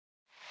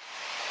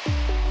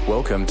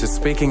Welcome to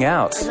Speaking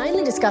Out. We're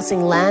mainly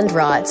discussing land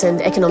rights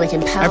and economic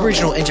empowerment.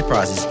 Aboriginal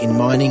enterprises in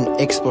mining,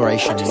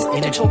 exploration and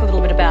energy. To talk a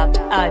little bit about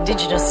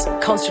Indigenous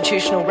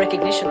constitutional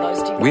recognition.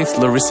 With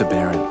Larissa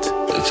Behrendt.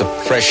 It's a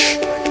fresh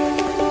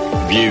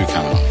view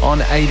coming on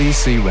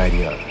ABC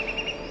Radio.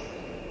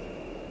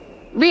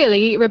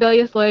 Really,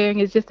 rebellious lawyering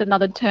is just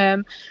another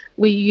term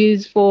we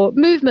use for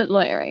movement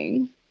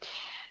lawyering.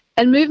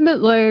 And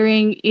movement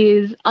lawyering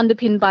is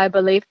underpinned by a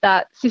belief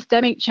that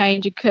systemic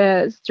change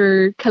occurs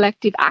through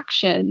collective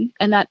action,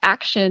 and that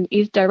action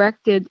is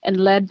directed and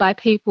led by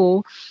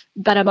people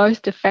that are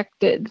most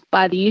affected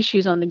by the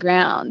issues on the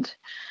ground.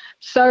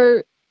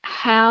 So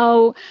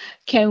how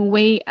can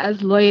we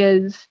as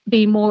lawyers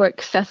be more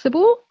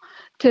accessible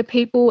to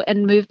people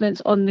and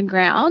movements on the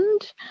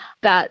ground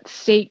that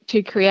seek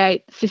to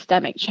create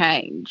systemic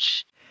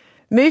change?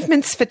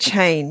 Movements for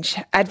Change,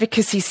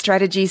 advocacy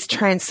strategies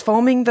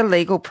transforming the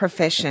legal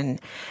profession,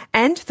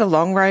 and the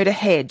long road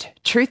ahead,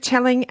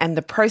 truth-telling and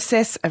the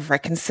process of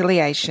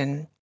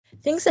reconciliation.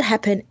 Things that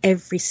happen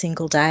every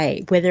single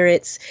day, whether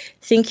it's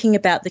thinking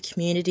about the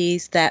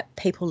communities that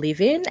people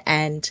live in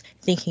and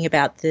thinking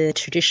about the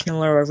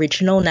traditional or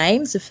original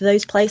names of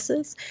those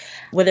places,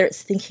 whether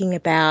it's thinking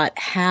about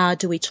how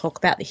do we talk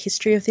about the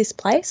history of this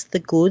place, the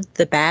good,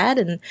 the bad,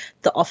 and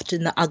the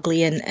often the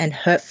ugly and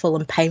hurtful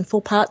and painful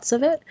parts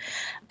of it,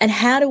 and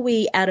how do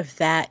we out of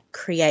that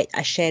create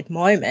a shared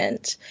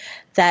moment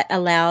that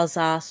allows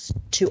us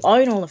to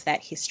own all of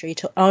that history,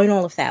 to own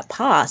all of that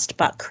past,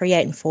 but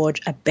create and forge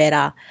a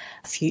better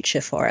future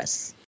for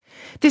us.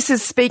 This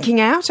is Speaking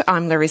Out.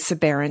 I'm Larissa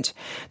Behrendt.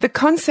 The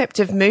concept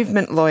of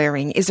movement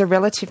lawyering is a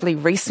relatively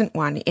recent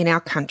one in our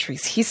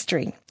country's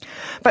history.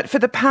 But for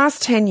the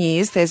past 10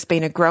 years, there's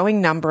been a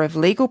growing number of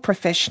legal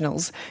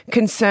professionals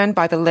concerned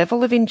by the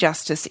level of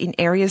injustice in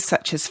areas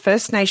such as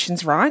First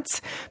Nations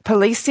rights,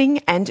 policing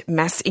and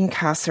mass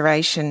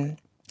incarceration.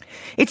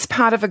 It's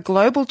part of a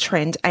global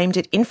trend aimed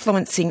at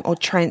influencing or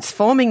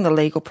transforming the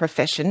legal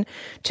profession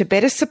to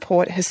better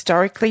support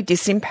historically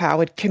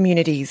disempowered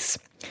communities.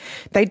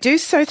 They do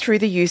so through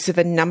the use of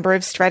a number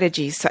of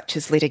strategies such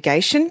as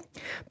litigation,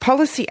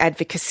 policy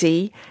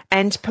advocacy,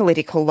 and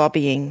political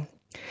lobbying.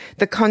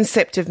 The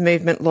concept of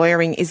movement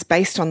lawyering is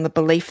based on the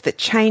belief that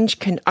change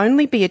can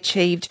only be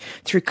achieved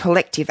through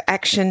collective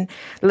action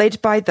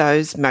led by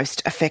those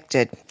most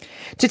affected.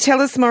 To tell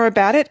us more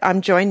about it,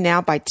 I'm joined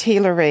now by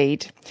Teela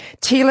Reid.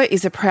 Teela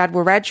is a proud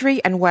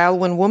Wiradjuri and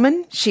Wailwan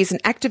woman. She's an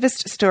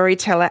activist,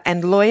 storyteller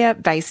and lawyer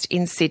based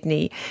in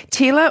Sydney.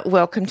 Teela,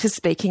 welcome to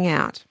Speaking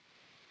Out.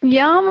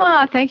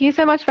 Yama, thank you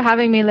so much for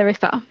having me,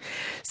 Larissa.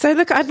 So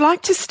look, I'd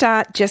like to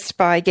start just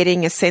by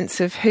getting a sense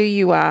of who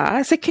you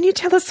are. So can you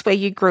tell us where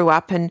you grew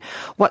up and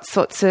what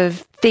sorts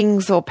of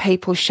things or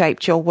people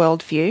shaped your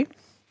worldview?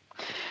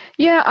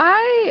 Yeah,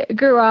 I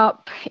grew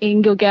up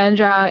in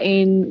Gilgandra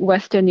in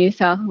Western New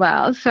South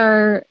Wales.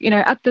 So,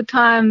 at the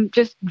time,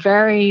 just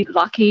very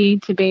lucky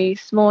to be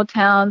small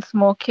town,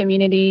 small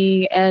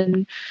community,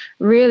 and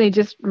really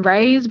just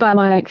raised by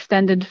my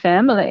extended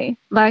family.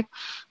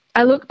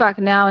 I look back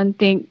now and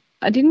think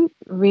I didn't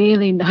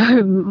really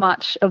know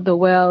much of the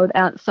world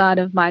outside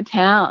of my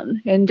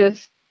town and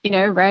just,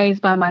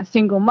 raised by my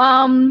single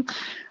mum,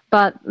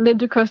 but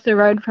lived across the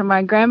road from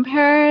my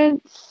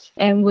grandparents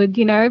and would,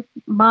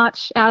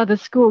 march out of the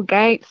school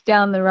gates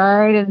down the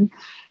road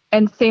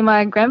and see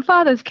my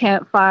grandfather's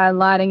campfire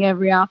lighting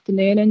every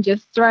afternoon and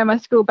just throw my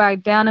school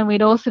bag down and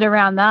we'd all sit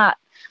around that.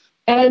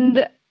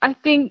 And I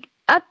think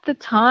at the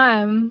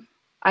time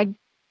I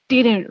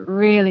didn't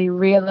really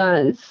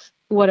realise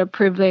what a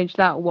privilege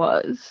that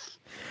was.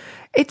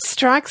 It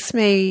strikes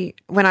me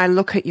when I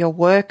look at your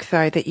work,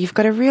 though, that you've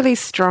got a really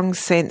strong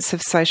sense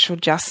of social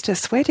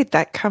justice. Where did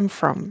that come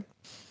from?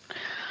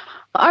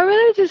 I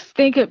really just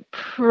think it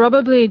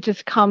probably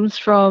just comes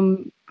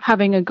from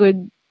having a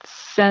good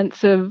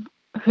sense of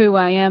who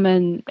I am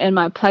and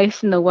my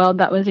place in the world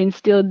that was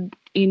instilled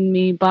in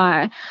me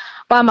by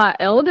my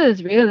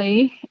elders,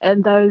 really,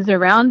 and those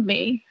around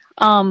me.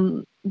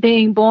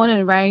 Being born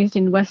and raised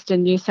in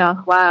Western New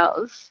South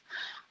Wales,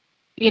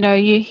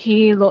 you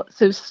hear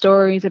lots of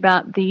stories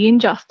about the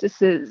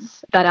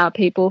injustices that our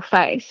people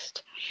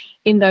faced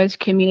in those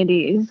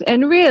communities.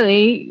 And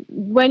really,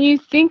 when you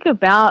think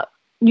about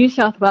New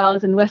South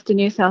Wales and Western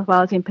New South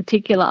Wales in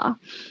particular,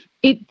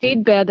 it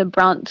did bear the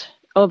brunt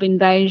of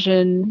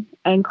invasion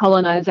and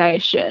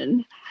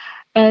colonisation.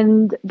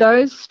 And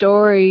those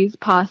stories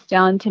passed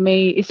down to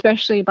me,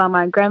 especially by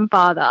my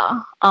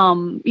grandfather,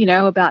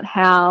 about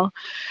how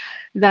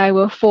they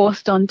were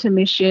forced onto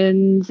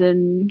missions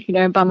and,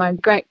 by my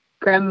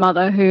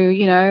great-grandmother who,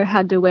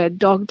 had to wear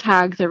dog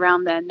tags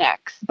around their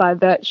necks by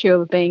virtue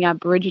of being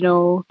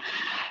Aboriginal,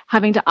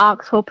 having to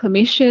ask for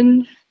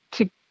permission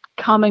to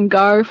come and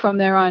go from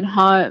their own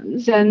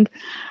homes. And,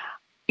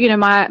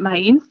 my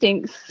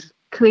instincts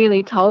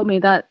clearly told me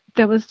that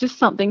there was just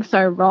something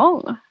so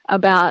wrong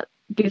about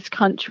this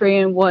country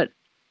and what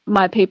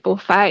my people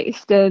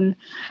faced. And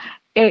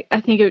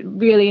I think it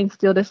really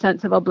instilled a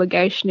sense of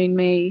obligation in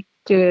me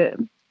to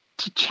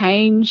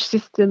change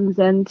systems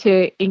and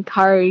to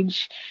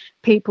encourage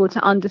people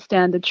to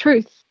understand the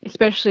truth,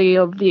 especially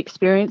of the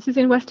experiences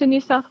in Western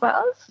New South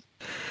Wales.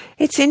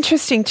 It's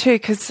interesting too,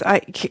 because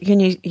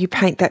you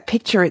paint that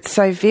picture, it's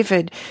so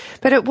vivid.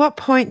 But at what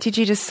point did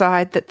you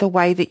decide that the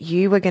way that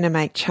you were going to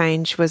make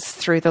change was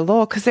through the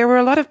law? Because there were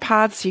a lot of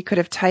paths you could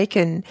have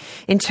taken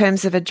in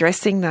terms of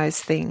addressing those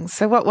things.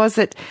 So what was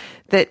it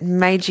that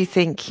made you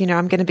think,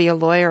 I'm going to be a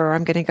lawyer or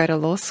I'm going to go to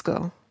law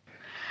school?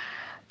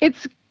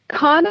 It's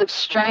kind of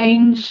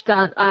strange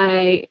that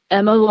I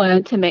am a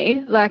lawyer to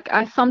me. Like,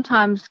 I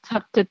sometimes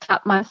have to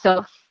tap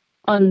myself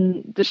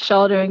on the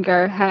shoulder and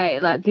go, hey,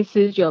 like, this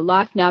is your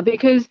life now.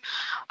 Because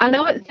I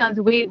know it sounds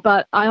weird,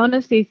 but I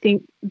honestly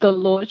think the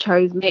law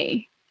chose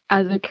me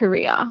as a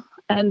career.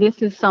 And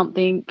this is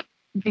something,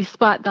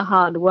 despite the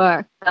hard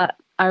work, that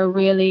I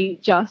really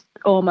just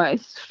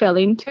almost fell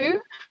into.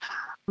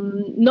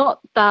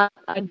 Not that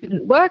I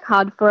didn't work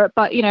hard for it,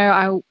 but,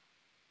 I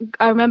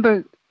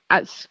remember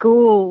at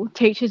school,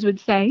 teachers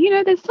would say,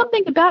 there's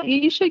something about you.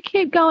 You should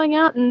keep going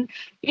out and,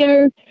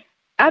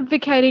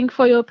 advocating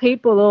for your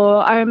people.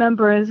 Or I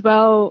remember as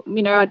well,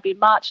 I'd be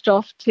marched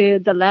off to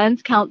the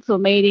Lands Council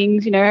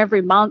meetings,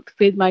 every month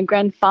with my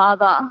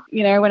grandfather,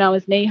 when I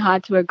was knee-high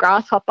to a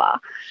grasshopper.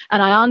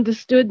 And I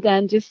understood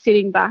then, just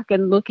sitting back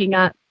and looking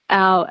at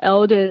our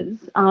elders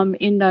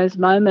in those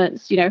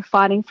moments,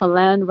 fighting for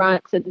land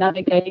rights and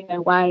navigating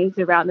their ways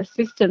around the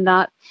system,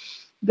 that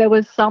there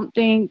was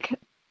something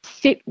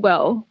sit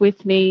well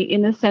with me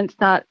in the sense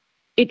that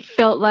it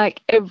felt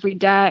like every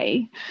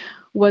day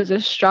was a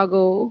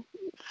struggle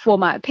for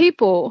my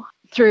people.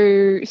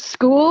 Through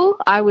school,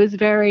 I was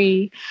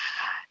very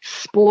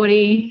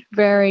sporty,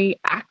 very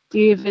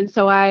active, and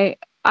so I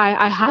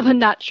have a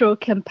natural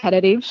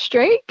competitive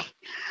streak.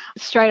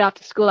 Straight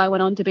after school, I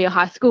went on to be a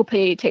high school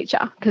PE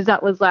teacher because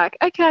that was like,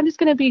 okay, I'm just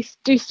going to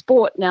do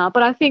sport now.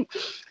 But I think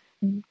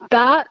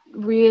that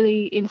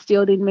really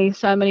instilled in me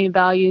so many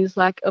values,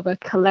 like of a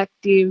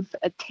collective,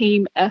 a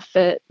team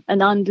effort,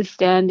 an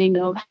understanding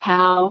of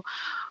how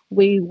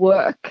we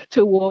work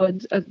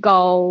towards a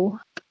goal.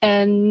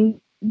 And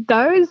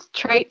those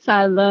traits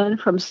I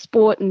learned from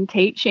sport and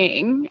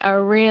teaching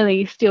are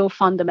really still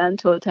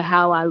fundamental to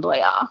how I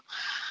lawyer.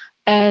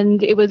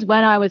 And it was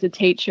when I was a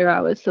teacher,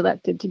 I was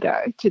selected to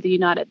go to the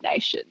United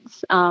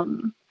Nations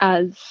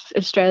as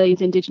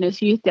Australia's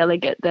Indigenous Youth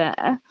Delegate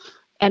there.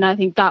 And I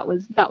think that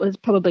was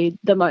probably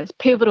the most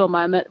pivotal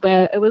moment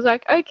where it was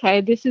like,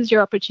 okay, this is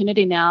your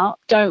opportunity now.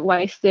 Don't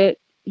waste it.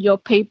 Your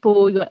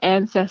people, your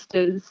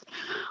ancestors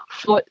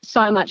fought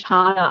so much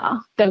harder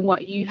than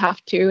what you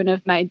have to and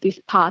have made this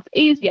path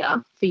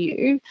easier for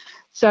you.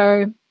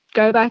 So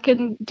go back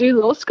and do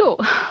law school.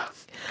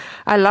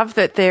 I love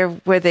that there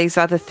were these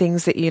other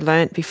things that you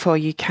learnt before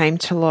you came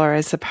to law,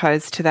 as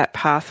opposed to that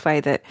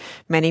pathway that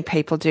many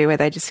people do where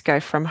they just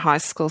go from high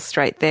school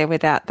straight there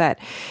without that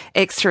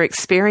extra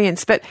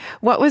experience. But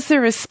what was the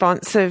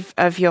response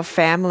of your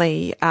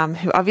family,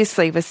 who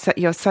obviously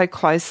you're so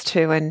close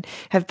to and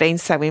have been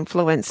so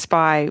influenced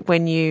by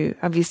when you,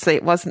 obviously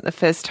it wasn't the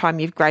first time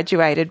you've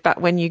graduated,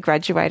 but when you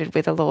graduated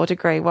with a law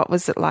degree, what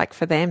was it like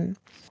for them?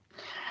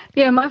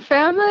 Yeah, my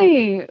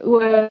family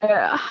were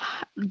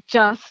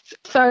just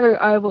so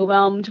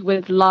overwhelmed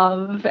with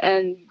love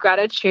and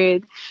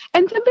gratitude.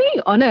 And to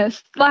be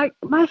honest, like,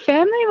 my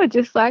family were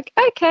just like,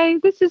 okay,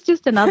 this is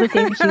just another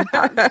thing she's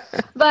done.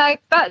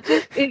 Like, that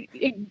just,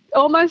 it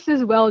almost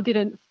as well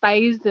didn't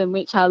faze them,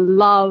 which I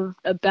love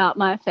about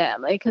my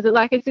family, because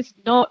it's just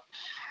not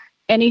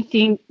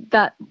anything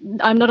that,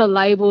 I'm not a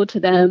label to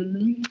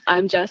them.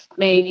 I'm just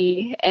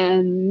me.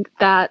 And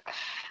that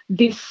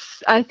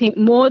this, I think,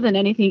 more than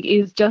anything,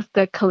 is just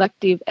a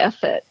collective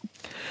effort.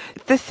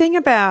 The thing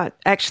about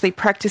actually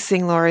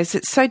practicing law is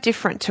it's so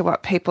different to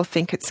what people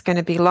think it's going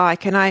to be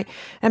like. And I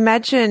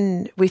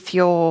imagine with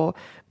your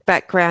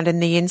background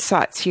and the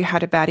insights you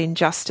had about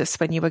injustice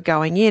when you were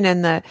going in,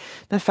 and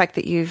the fact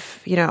that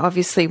you've,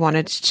 obviously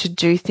wanted to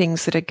do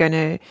things that are going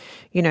to,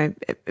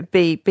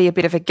 be a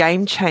bit of a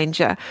game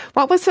changer.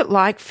 What was it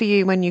like for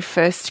you when you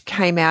first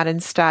came out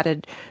and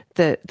started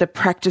the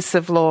practice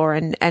of law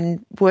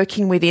and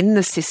working within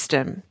the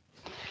system?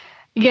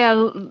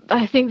 Yeah,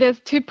 I think there's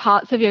two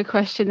parts of your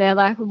question there.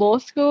 Like, law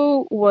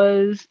school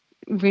was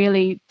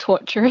really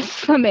torturous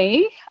for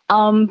me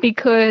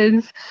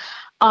because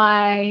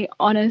I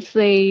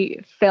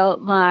honestly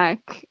felt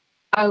like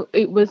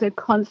it was a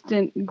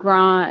constant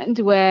grind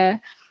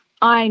where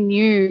I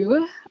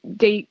knew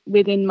deep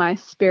within my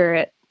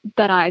spirit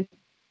that I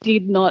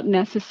did not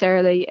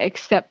necessarily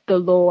accept the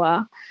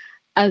law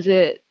as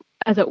it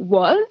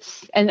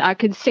was. And I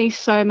could see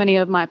so many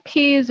of my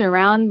peers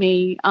around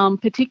me,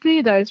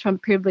 particularly those from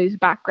privileged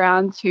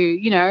backgrounds who,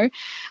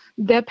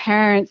 their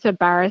parents are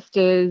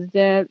barristers,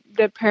 their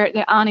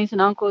aunties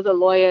and uncles are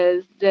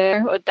lawyers,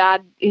 or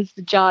dad is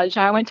the judge.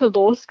 I went to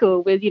law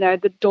school with,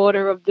 the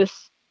daughter of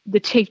the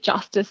Chief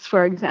Justice,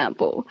 for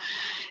example.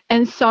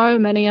 And so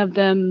many of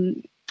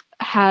them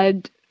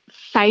had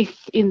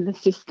faith in the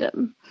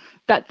system,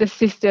 that the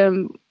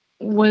system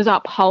was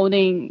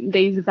upholding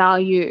these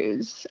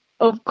values,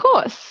 of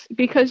course,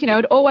 because,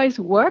 it always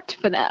worked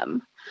for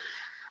them.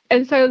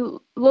 And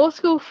so law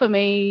school for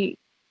me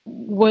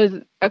was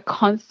a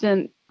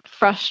constant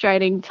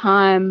frustrating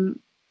time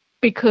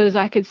because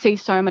I could see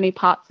so many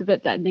parts of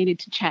it that needed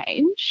to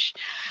change.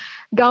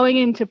 Going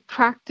into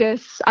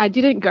practice, I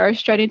didn't go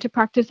straight into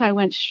practice. I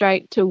went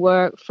straight to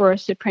work for a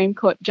Supreme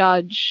Court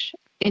judge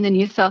in the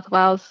New South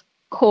Wales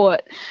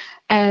court.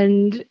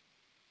 And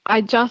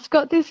I just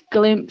got this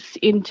glimpse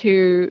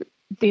into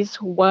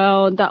this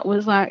world that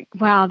was like,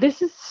 wow,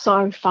 this is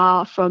so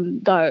far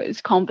from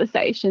those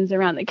conversations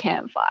around the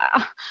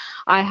campfire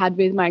I had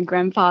with my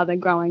grandfather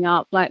growing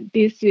up. Like,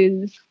 this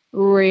is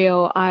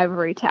real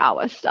ivory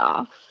tower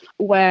stuff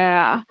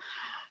where,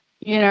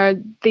 you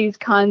know, these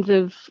kinds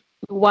of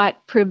white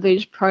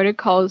privilege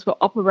protocols were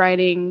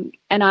operating,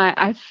 and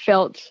I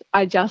felt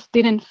I just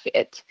didn't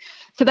fit.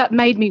 So that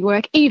made me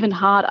work even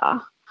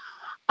harder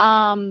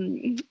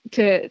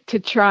to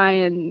try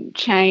and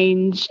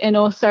change and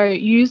also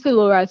use the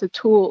law as a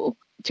tool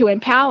to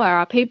empower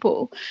our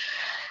people.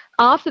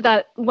 After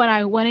that, when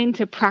I went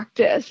into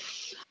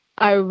practice,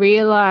 I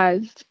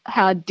realised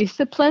how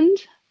disciplined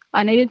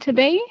I needed to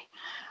be.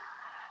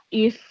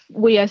 If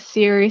we are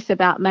serious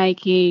about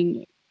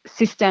making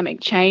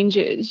systemic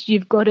changes,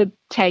 you've got to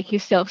take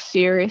yourself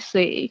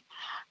seriously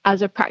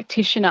as a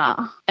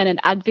practitioner and an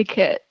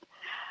advocate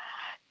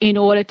in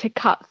order to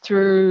cut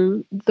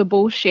through the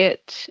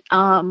bullshit,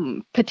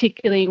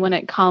 particularly when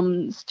it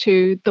comes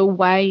to the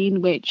way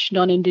in which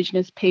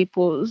non-Indigenous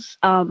peoples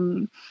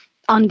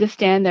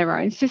understand their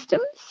own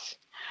systems.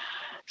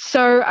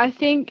 So I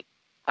think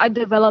I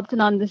developed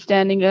an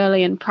understanding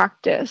early in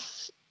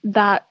practice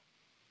that,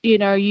 you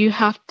know, you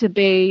have to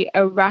be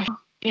a rational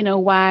in a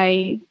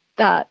way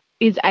that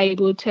is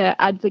able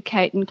to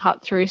advocate and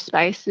cut through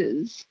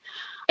spaces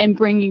and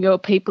bring your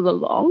people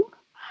along.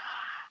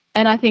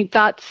 And I think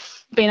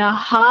that's been a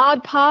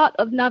hard part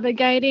of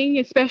navigating,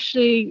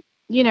 especially,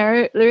 you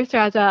know,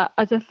 Larissa,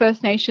 as a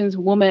First Nations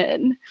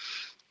woman,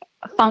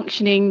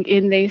 functioning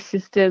in these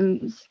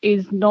systems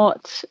is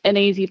not an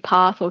easy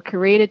path or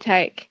career to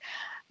take,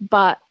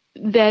 but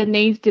there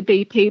needs to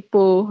be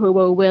people who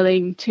are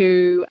willing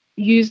to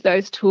use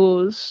those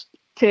tools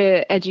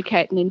to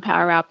educate and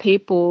empower our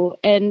people.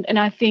 And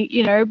I think,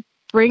 you know,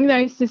 bring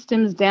those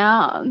systems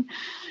down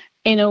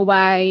in a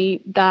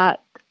way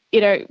that,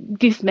 you know,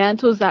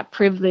 dismantles that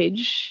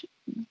privilege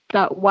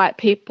that white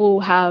people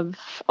have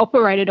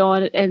operated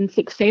on and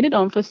succeeded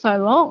on for so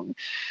long.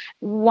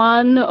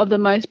 One of the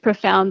most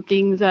profound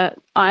things that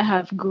I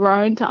have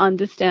grown to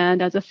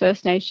understand as a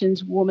First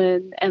Nations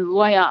woman and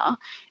lawyer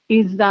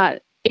is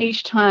that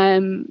each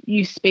time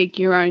you speak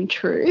your own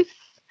truth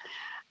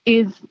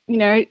is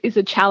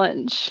a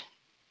challenge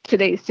to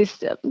these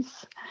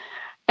systems.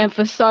 And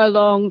for so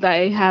long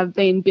they have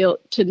been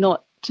built to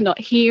not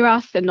hear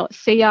us and not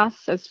see us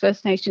as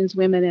First Nations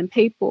women and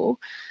people.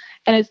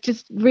 And it's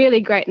just really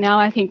great now,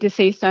 I think, to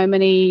see so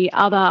many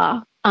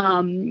other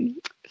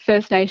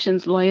First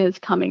Nations lawyers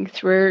coming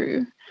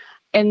through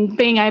and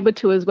being able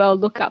to as well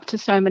look up to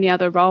so many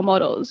other role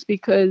models,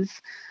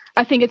 because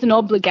I think it's an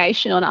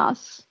obligation on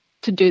us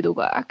to do the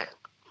work.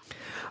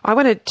 I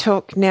want to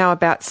talk now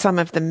about some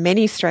of the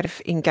many Strata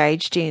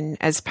engaged in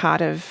as part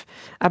of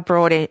a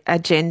broad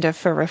agenda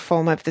for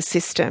reform of the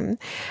system.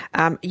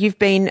 You've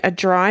been a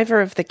driver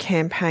of the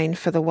campaign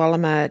for the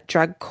Walluma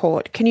Drug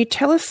Court. Can you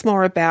tell us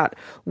more about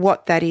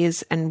what that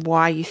is and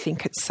why you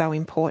think it's so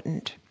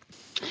important?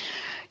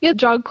 Yeah,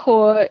 Drug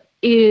Court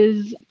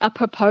is a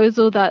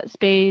proposal that's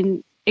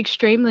been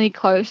extremely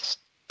close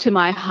to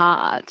my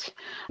heart.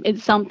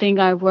 It's something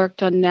I've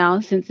worked on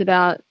now since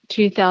about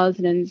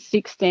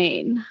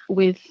 2016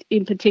 with,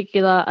 in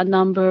particular, a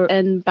number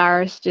of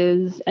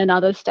barristers and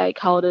other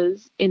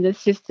stakeholders in the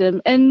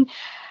system. And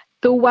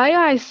the way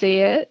I see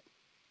it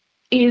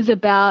is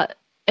about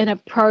an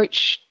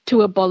approach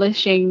to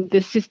abolishing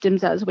the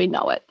systems as we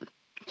know it.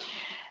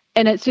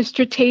 And it's a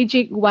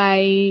strategic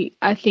way,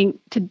 I think,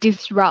 to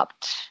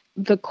disrupt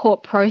the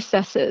court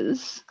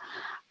processes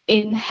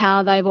in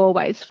how they've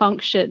always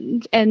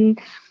functioned. And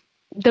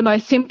the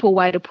most simple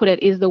way to put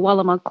it is the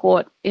Walluma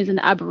Court is an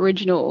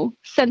Aboriginal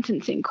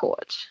sentencing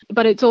court.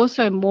 But it's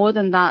also more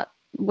than that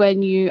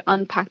when you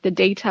unpack the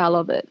detail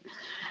of it.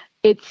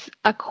 It's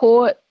a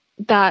court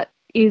that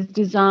is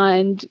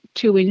designed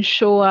to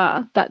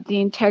ensure that the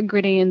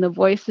integrity and the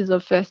voices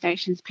of First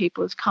Nations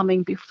peoples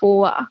coming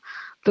before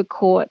the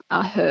court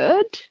are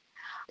heard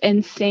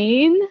and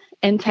seen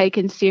and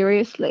taken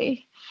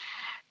seriously.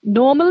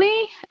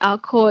 Normally, our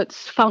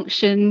courts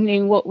function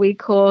in what we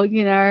call,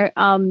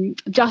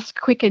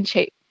 just quick and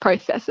cheap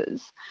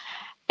processes.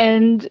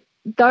 And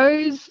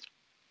those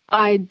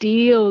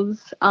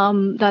ideals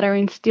that are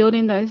instilled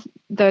in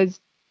those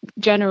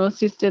general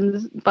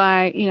systems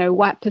by,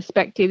 white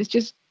perspectives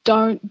just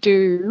don't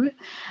do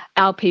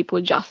our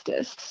people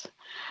justice.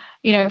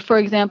 For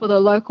example, the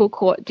local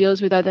court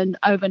deals with over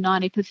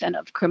 90%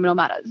 of criminal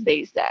matters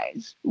these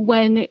days.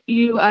 When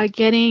you are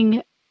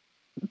getting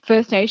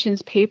First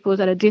Nations peoples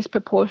at a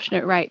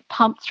disproportionate rate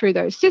pumped through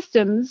those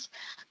systems,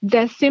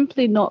 they're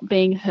simply not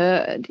being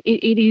heard.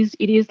 It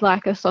is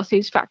like a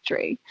sausage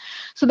factory.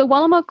 So the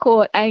Walluма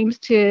Court aims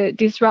to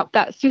disrupt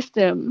that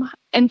system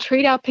and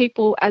treat our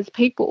people as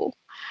people.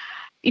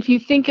 If you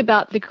think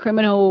about the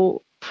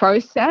criminal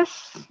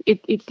process,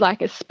 it's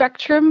like a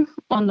spectrum.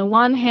 On the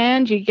one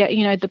hand, you get,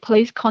 the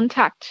police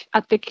contact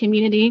at the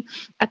community.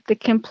 At the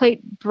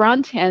complete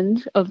brunt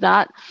end of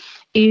that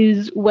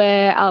is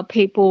where our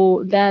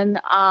people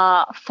then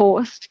are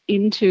forced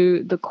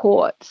into the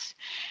courts.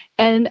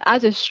 And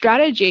as a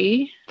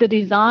strategy, the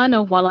design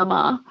of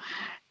Walluma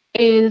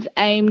is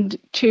aimed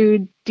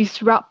to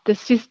disrupt the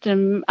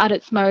system at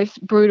its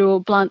most brutal,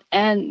 blunt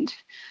end,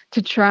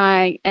 to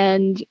try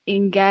and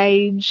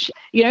engage,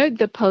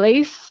 the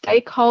police,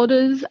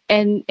 stakeholders,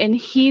 and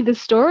hear the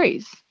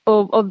stories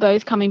of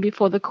those coming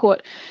before the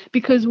court.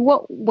 Because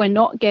what we're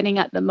not getting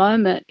at the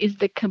moment is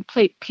the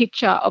complete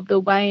picture of the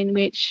way in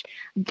which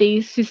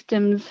these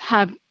systems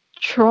have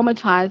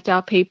traumatized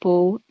our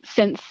people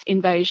since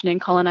invasion and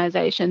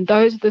colonization.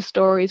 Those are the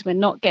stories we're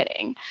not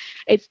getting.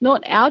 It's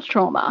not our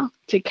trauma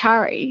to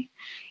carry.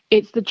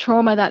 It's the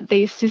trauma that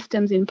these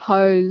systems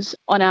impose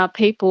on our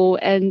people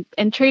and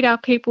treat our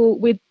people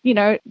with,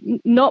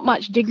 not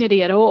much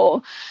dignity at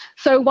all.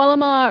 So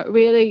Walluma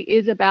really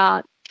is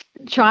about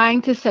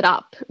trying to set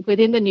up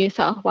within the New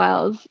South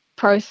Wales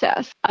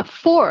process a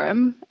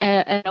forum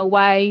in a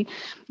way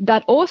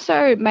that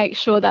also makes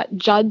sure that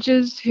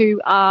judges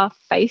who are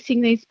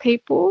facing these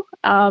people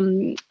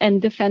and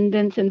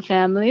defendants and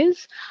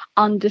families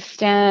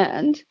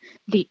understand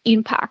the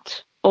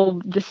impact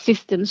of the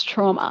system's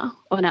trauma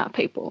on our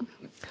people.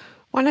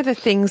 One of the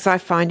things I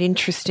find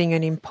interesting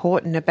and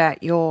important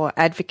about your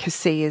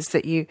advocacy is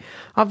that you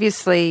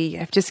obviously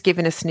have just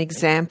given us an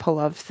example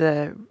of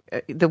the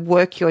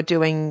work you're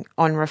doing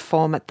on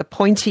reform at the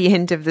pointy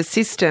end of the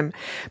system,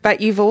 but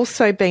you've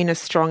also been a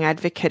strong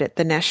advocate at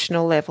the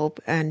national level,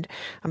 and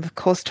I'm of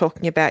course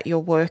talking about your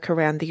work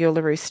around the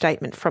Uluru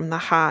Statement from the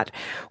Heart.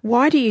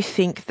 Why do you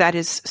think that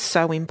is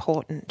so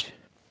important?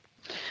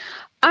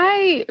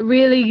 I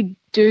really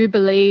do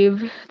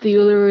believe the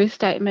Uluru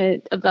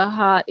Statement of the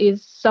Heart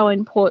is so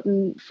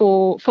important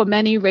for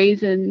many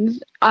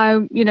reasons.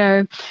 I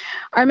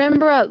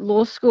remember at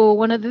law school,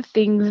 one of the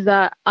things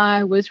that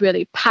I was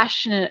really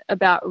passionate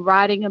about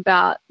writing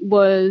about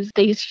was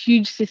these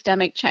huge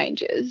systemic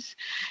changes,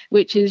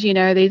 which is,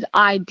 these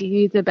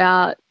ideas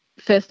about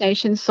First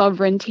Nations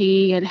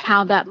sovereignty and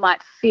how that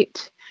might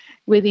fit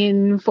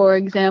within, for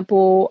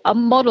example, a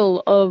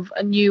model of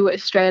a new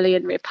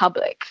Australian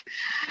republic.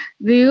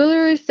 The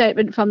Uluru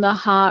Statement from the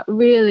Heart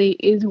really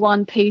is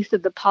one piece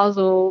of the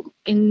puzzle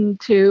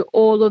into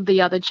all of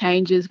the other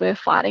changes we're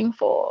fighting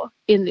for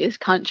in this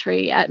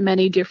country at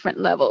many different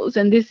levels.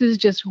 And this is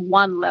just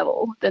one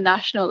level, the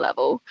national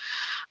level.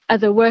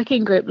 As a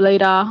working group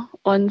leader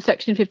on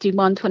Section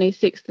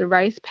 5126, the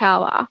race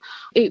power,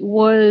 it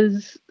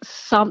was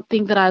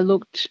something that I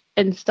looked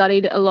and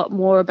studied a lot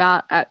more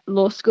about at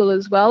law school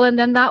as well. And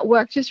then that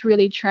work just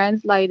really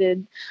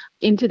translated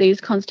into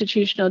these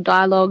constitutional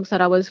dialogues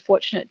that I was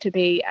fortunate to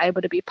be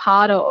able to be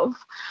part of.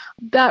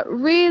 That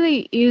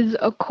really is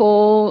a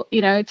call,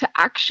 to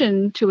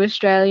action to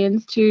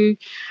Australians to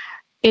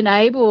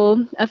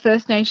enable a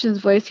First Nations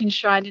voice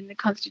enshrined in the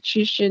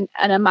Constitution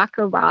and a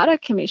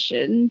Makarrata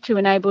Commission to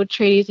enable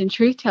treaties and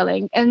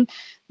truth-telling. And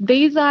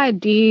these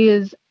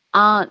ideas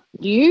aren't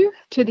new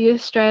to the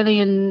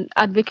Australian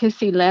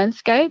advocacy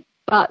landscape,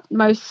 but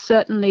most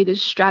certainly the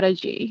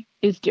strategy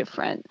is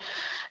different.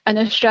 And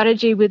the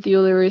strategy with the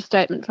Uluru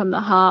Statement from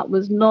the Heart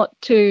was not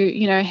to,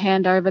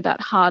 hand over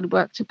that hard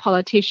work to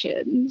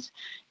politicians.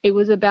 It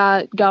was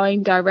about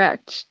going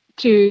direct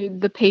to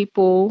the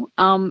people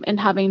and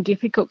having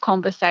difficult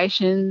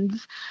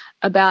conversations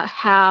about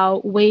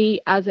how we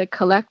as a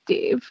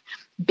collective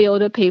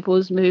build a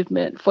people's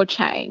movement for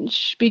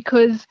change.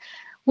 Because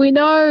we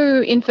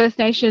know in First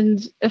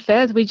Nations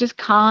affairs, we just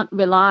can't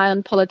rely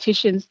on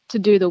politicians to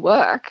do the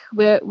work.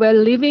 We're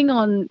living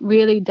on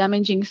really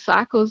damaging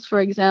cycles,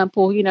 for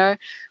example,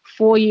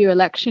 4-year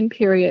election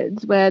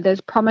periods where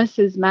there's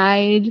promises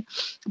made.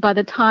 By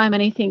the time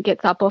anything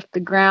gets up off the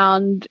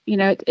ground,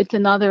 it's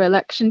another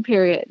election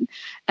period.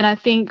 And I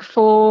think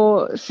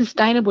for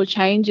sustainable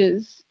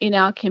changes in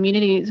our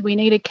communities, we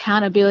need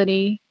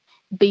accountability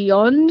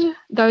beyond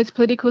those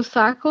political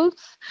cycles.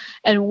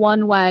 And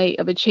one way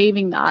of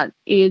achieving that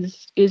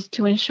is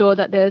to ensure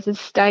that there's a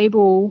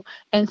stable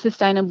and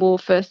sustainable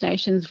First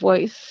Nations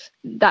voice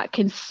that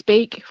can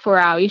speak for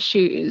our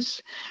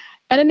issues.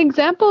 And an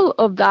example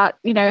of that,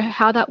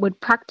 how that would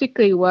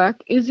practically work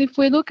is if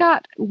we look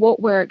at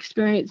what we're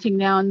experiencing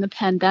now in the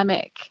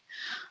pandemic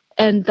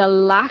and the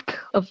lack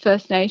of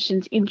First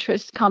Nations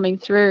interest coming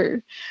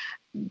through.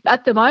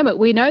 At the moment,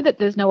 we know that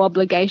there's no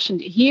obligation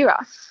to hear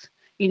us,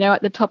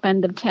 at the top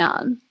end of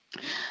town.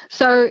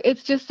 So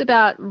it's just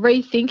about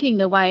rethinking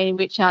the way in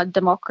which our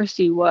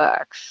democracy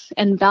works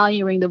and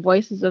valuing the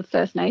voices of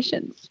First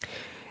Nations.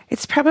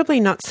 It's probably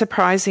not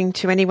surprising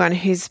to anyone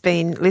who's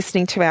been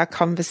listening to our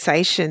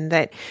conversation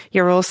that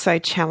you're also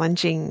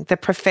challenging the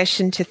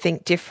profession to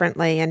think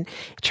differently and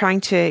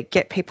trying to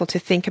get people to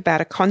think about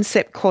a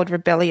concept called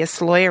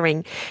rebellious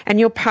lawyering.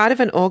 And you're part of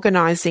an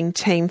organising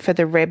team for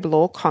the Reb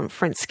Law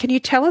Conference. Can you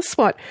tell us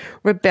what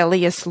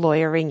rebellious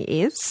lawyering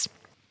is?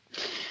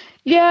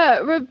 Yeah,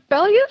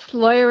 rebellious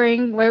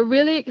lawyering, we're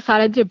really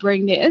excited to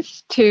bring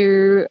this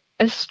to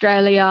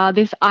Australia,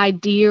 this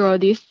idea or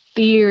this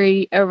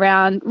theory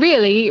around,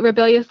 really,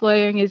 rebellious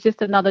lawyering is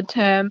just another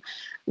term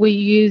we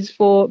use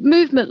for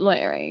movement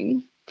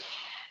lawyering.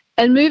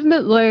 And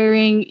movement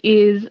lawyering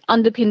is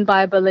underpinned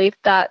by a belief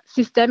that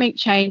systemic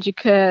change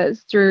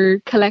occurs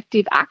through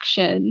collective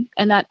action,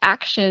 and that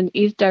action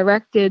is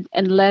directed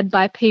and led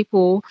by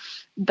people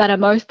that are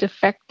most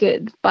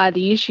affected by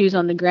the issues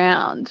on the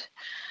ground.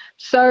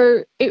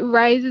 So it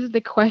raises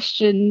the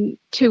question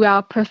to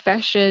our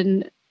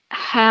profession,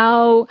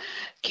 how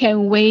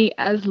can we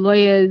as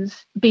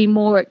lawyers be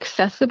more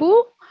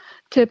accessible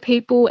to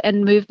people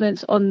and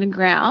movements on the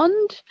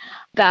ground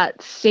that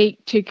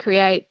seek to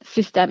create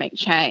systemic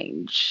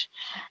change?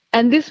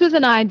 And this was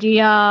an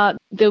idea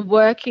the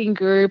working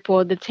group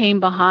or the team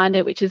behind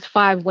it, which is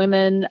 5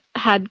 women,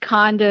 had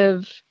kind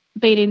of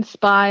been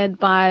inspired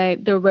by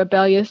the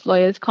Rebellious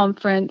Lawyers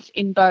Conference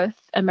in both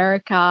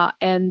America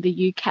and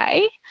the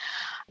UK,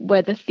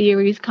 where the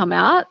theories come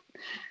out.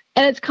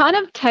 And it's kind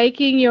of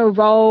taking your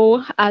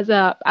role as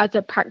a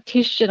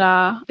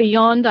practitioner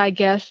beyond, I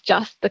guess,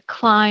 just the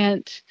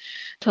client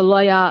to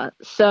lawyer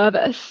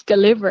service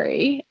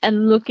delivery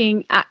and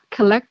looking at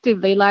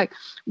collectively, like,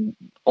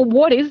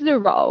 what is the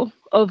role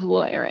of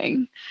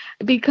lawyering?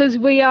 Because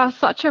we are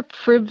such a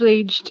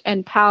privileged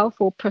and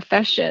powerful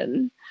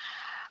profession,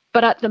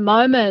 but at the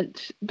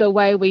moment, the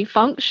way we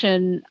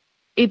function,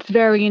 it's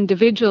very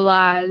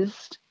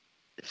individualized.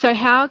 So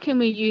how can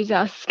we use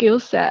our skill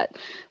set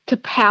to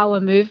power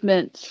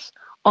movements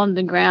on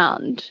the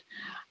ground?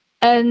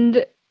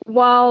 And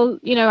while,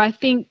 I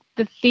think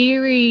the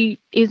theory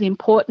is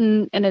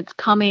important and it's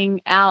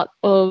coming out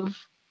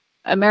of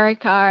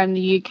America and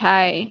the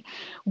UK,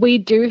 we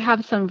do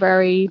have some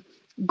very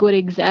good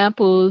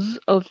examples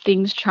of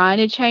things trying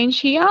to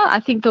change here. I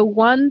think the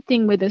one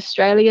thing with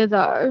Australia,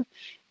 though,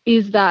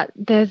 is that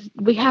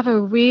we have a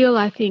real,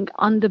 I think,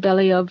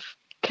 underbelly of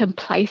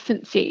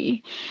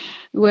complacency,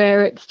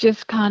 where it's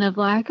just kind of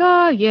like,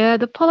 oh yeah,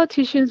 the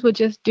politicians will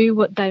just do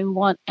what they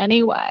want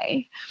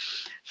anyway.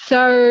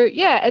 So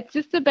yeah, it's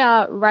just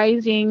about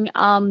raising,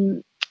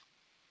 I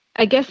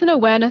guess, an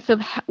awareness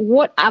of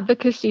what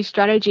advocacy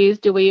strategies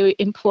do we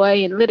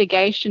employ in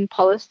litigation,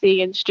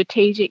 policy and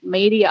strategic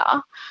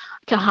media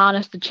to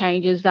harness the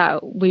changes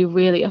that we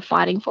really are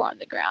fighting for on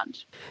the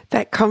ground.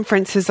 That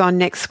conference is on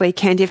next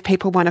weekend. If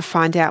people want to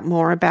find out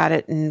more about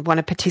it and want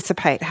to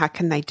participate, how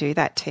can they do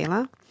that,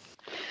 Tila?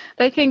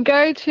 They can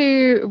go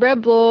to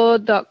reblaw.com.au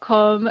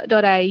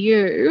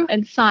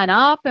and sign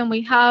up, and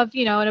we have,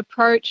 an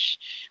approach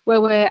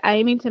where we're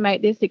aiming to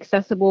make this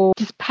accessible.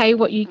 Just pay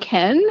what you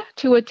can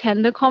to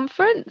attend the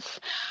conference,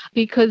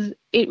 because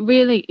it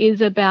really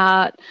is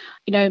about,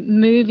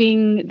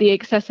 moving the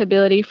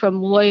accessibility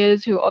from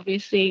lawyers who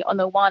obviously on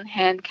the one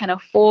hand can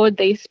afford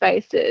these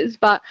spaces,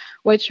 but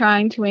we're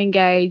trying to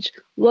engage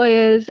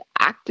lawyers,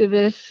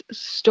 activists,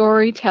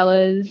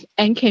 storytellers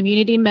and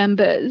community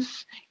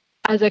members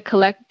as a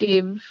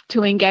collective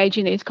to engage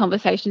in these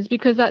conversations,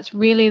 because that's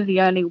really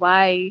the only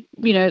way,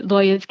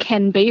 lawyers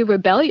can be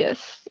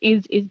rebellious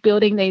is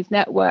building these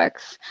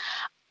networks.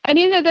 And,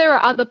 there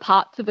are other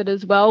parts of it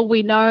as well.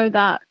 We know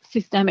that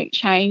systemic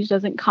change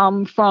doesn't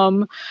come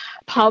from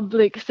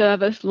public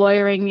service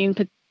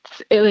lawyering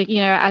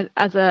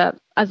as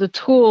a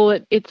tool.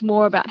 It's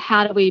more about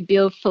how do we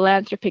build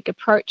philanthropic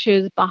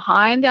approaches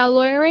behind our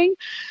lawyering.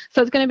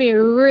 So it's going to be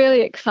a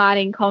really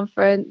exciting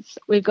conference.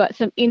 We've got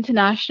some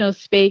international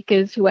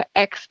speakers who are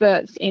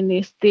experts in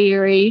this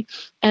theory,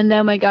 and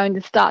then we're going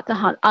to start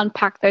to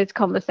unpack those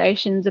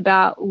conversations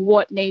about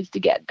what needs to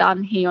get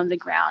done here on the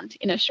ground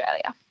in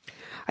Australia.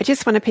 I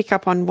just want to pick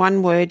up on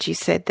one word you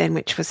said then,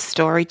 which was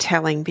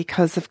storytelling,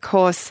 because, of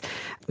course,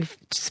 we've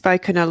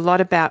spoken a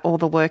lot about all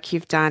the work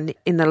you've done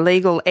in the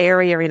legal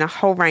area in a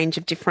whole range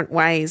of different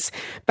ways.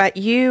 But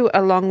you,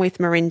 along with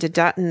Merinda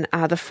Dutton,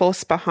 are the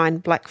force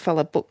behind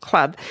Blackfella Book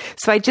Club.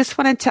 So I just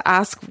wanted to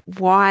ask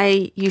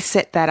why you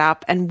set that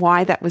up and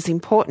why that was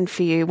important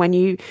for you when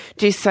you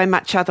do so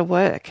much other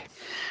work.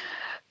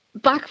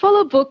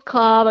 Blackfella Book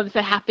Club, I'm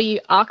so happy you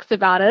asked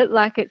about it.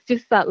 It's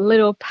just that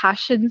little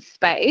passion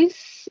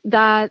space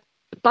that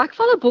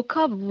Blackfella Book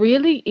Club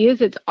really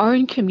is its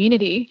own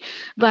community.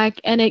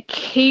 And it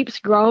keeps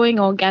growing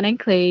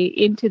organically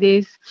into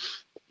this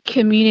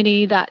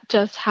community that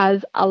just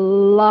has a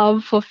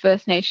love for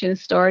First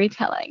Nations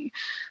storytelling.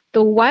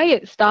 The way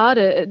it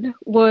started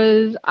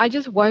was I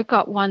just woke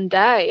up one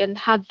day and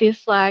had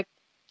this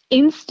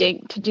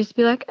instinct to just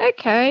be like,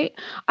 okay,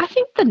 I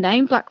think the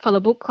name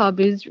Blackfella Book Club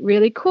is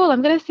really cool.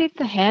 I'm going to see if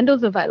the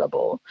handle's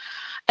available.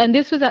 And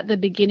this was at the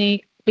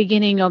beginning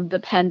beginning of the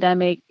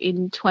pandemic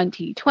in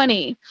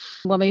 2020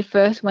 when we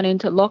first went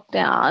into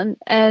lockdown.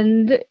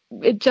 And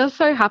it just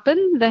so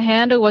happened the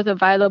handle was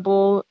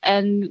available,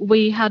 and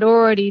we had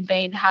already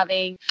been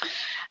having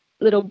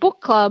little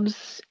book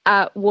clubs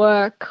at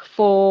work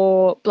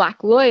for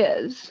Black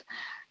lawyers.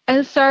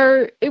 And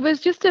so it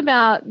was just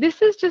about,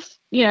 this is just,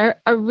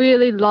 a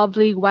really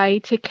lovely way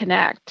to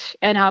connect.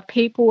 And our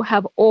people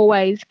have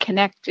always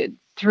connected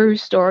through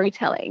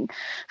storytelling.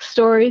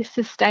 Stories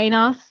sustain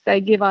us, they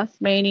give us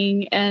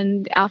meaning,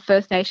 and our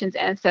First Nations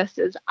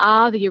ancestors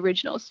are the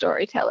original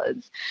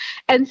storytellers.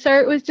 And so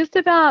it was just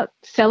about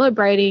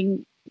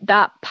celebrating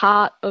that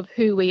part of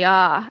who we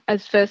are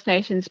as First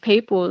Nations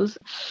peoples.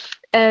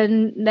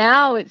 And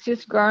now it's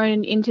just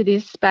grown into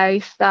this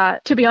space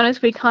that, to be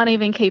honest, we can't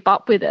even keep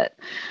up with it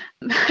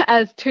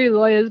as two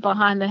lawyers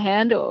behind the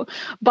handle,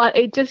 but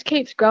it just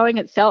keeps growing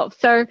itself.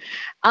 So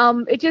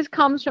it just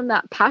comes from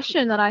that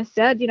passion that I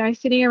said,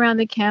 sitting around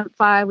the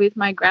campfire with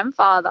my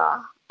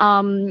grandfather,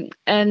 and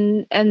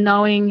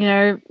knowing,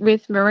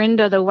 with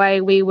Marinda, the way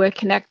we were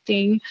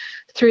connecting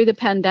through the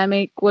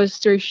pandemic was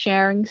through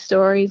sharing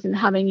stories and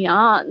having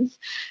yarns.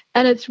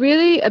 And it's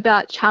really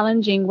about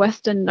challenging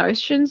Western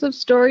notions of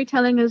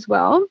storytelling as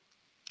well,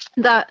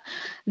 that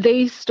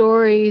these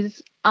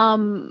stories,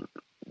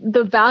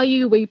 the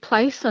value we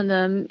place on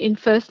them in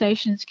First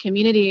Nations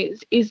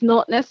communities is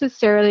not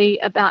necessarily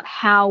about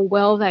how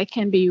well they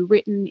can be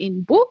written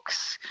in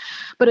books,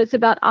 but it's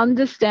about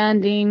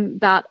understanding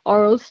that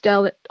oral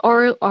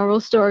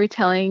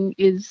storytelling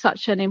is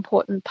such an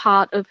important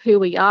part of who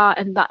we are,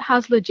 and that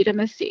has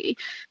legitimacy,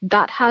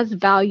 that has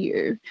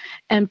value,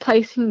 and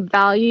placing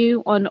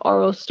value on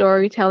oral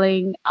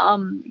storytelling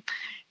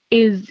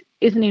is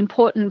an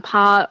important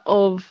part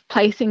of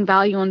placing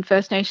value on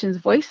First Nations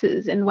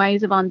voices and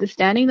ways of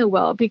understanding the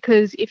world.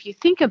 Because if you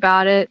think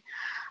about it,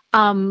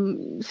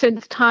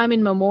 since time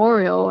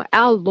immemorial,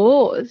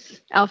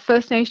 our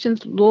First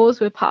Nations laws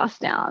were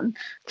passed down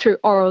through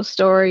oral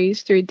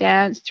stories, through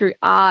dance, through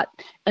art,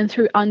 and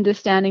through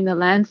understanding the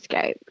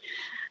landscape.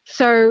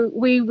 So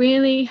we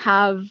really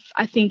have,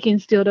 I think,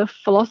 instilled a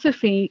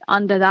philosophy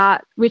under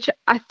that, which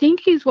I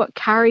think is what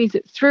carries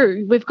it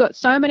through. We've got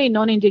so many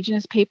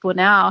non-Indigenous people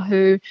now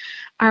who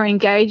are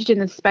engaged in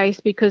the space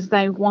because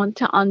they want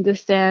to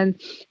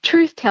understand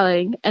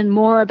truth-telling and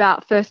more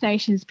about First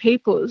Nations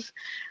peoples,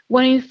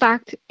 when in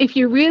fact, if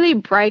you really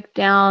break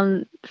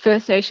down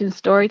First Nations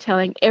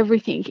storytelling,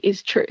 everything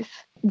is truth.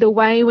 The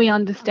way we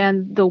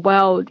understand the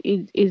world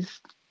is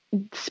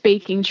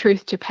speaking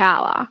truth to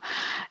power.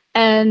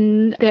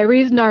 And there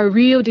is no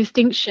real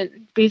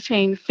distinction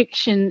between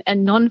fiction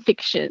and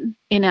non-fiction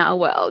in our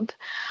world.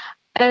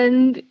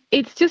 And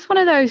it's just one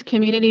of those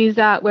communities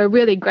that we're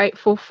really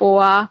grateful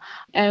for,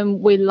 and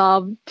we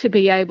love to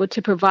be able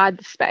to provide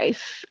the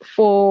space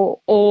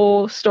for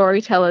all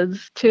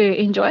storytellers to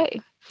enjoy.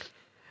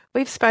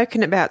 We've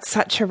spoken about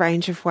such a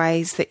range of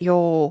ways that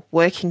you're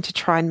working to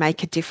try and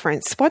make a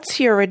difference. What's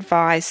your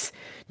advice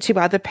to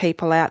other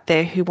people out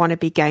there who want to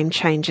be game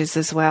changers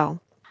as well?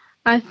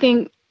 I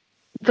think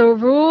the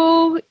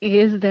rule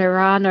is there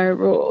are no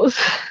rules.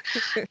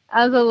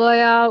 As a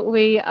lawyer,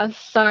 we are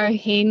so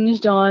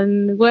hinged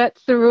on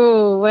what's the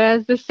rule,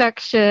 where's the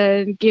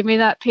section, give me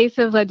that piece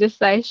of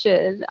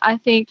legislation. I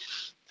think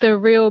the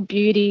real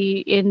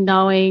beauty in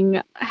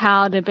knowing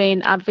how to be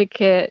an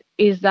advocate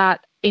is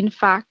that, in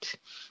fact,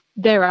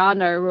 there are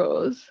no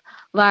rules.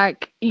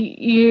 Like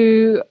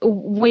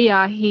we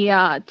are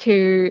here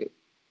to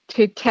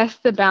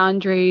test the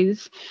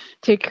boundaries,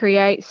 to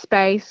create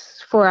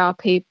space for our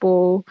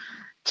people,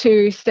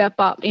 to step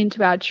up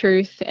into our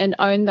truth and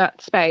own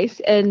that space.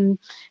 And,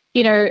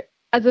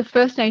 as a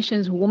First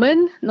Nations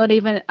woman, not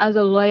even as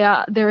a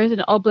lawyer, there is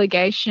an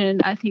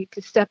obligation, I think,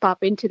 to step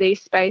up into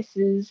these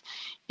spaces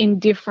in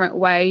different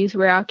ways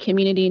where our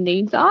community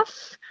needs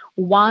us.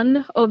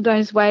 One of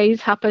those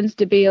ways happens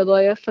to be a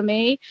lawyer for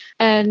me,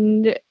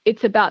 and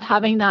it's about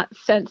having that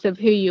sense of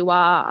who you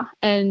are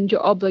and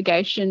your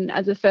obligation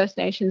as a First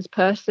Nations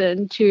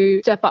person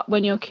to step up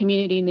when your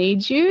community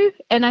needs you.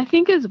 And I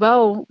think as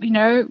well,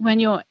 when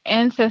your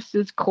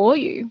ancestors call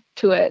you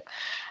to it.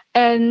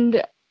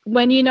 And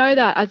when you know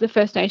that as a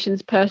First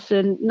Nations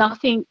person,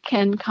 nothing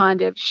can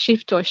kind of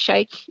shift or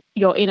shake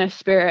your inner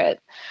spirit.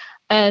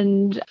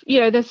 And,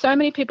 there's so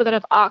many people that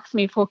have asked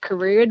me for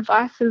career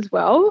advice as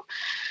well.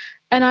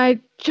 And I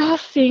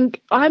just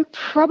think I'm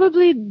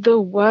probably the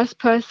worst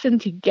person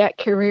to get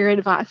career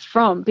advice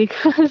from,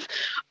 because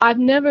I've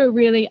never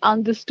really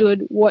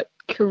understood what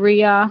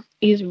career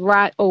is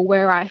right or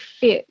where I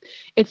fit.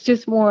 It's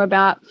just more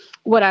about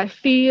what I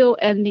feel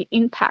and the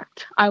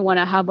impact I want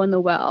to have on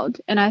the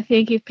world. And I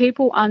think if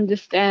people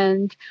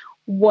understand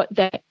what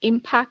their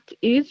impact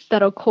is,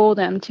 that'll call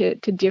them to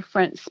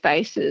different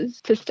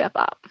spaces to step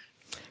up.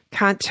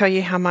 Can't tell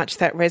you how much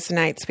that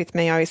resonates with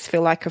me. I always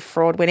feel like a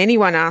fraud when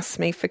anyone asks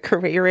me for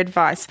career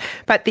advice.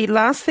 But the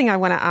last thing I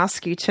want to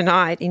ask you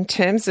tonight in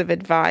terms of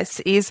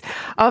advice is,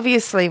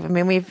 obviously, I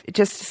mean, we've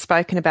just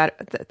spoken about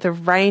the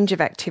range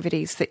of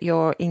activities that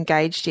you're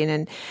engaged in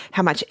and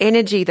how much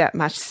energy that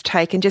must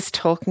take. And just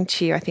talking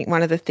to you, I think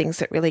one of the things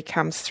that really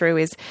comes through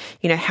is,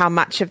 you know, how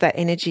much of that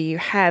energy you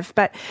have.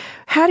 But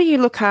how do you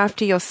look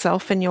after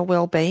yourself and your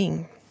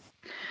well-being?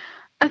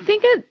 I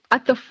think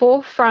at the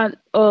forefront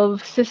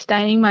of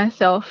sustaining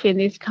myself in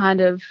this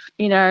kind of,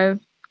 you know,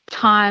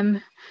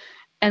 time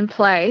and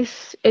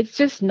place, it's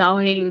just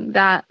knowing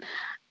that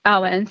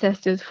our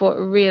ancestors fought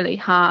really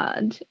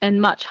hard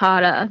and much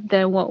harder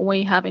than what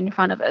we have in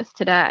front of us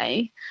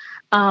today.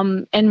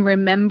 And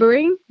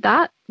remembering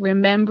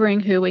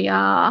who we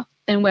are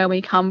and where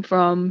we come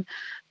from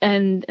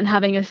and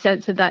having a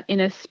sense of that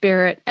inner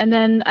spirit. And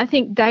then I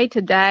think day to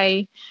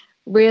day,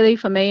 really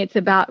for me, it's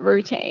about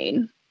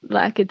routine.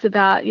 Like it's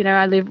about, you know,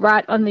 I live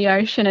right on the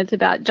ocean. It's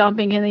about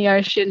jumping in the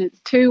ocean. It's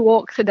 2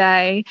 walks a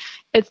day.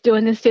 It's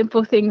doing the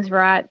simple things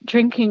right,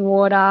 drinking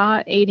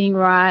water, eating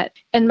right,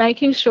 and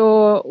making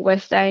sure we're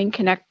staying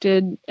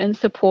connected and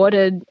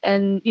supported.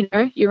 And, you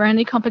know, your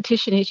only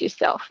competition is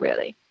yourself,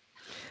 really.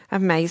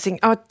 Amazing.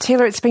 Oh,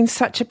 Teela, it's been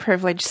such a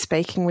privilege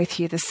speaking with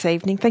you this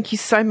evening. Thank you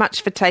so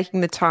much for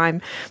taking the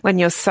time when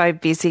you're so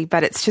busy,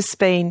 but it's just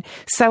been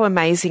so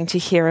amazing to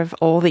hear of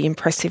all the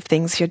impressive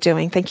things you're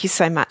doing. Thank you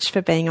so much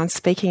for being on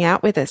Speaking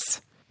Out with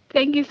us.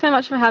 Thank you so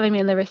much for having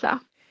me,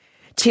 Larissa.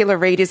 Teela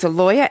Reid is a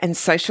lawyer and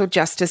social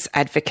justice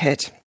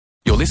advocate.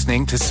 You're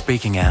listening to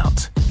Speaking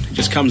Out. It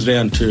just comes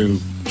down to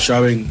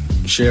showing,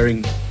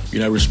 sharing, you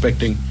know,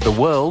 respecting the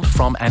world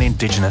from an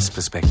Indigenous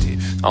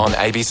perspective on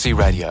ABC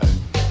Radio.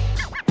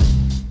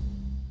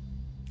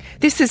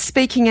 This is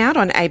Speaking Out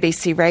on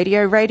ABC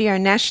Radio, Radio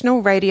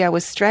National, Radio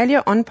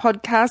Australia, on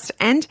podcast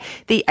and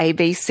the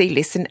ABC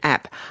Listen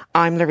app.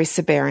 I'm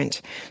Larissa Behrendt.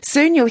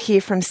 Soon you'll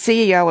hear from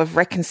CEO of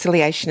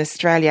Reconciliation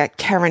Australia,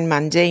 Karen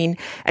Mundine,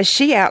 as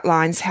she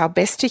outlines how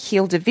best to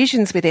heal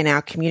divisions within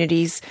our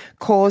communities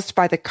caused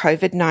by the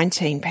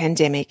COVID-19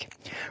 pandemic.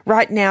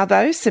 Right now,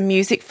 though, some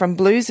music from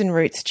blues and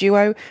roots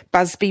duo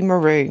Busby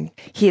Marou.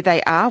 Here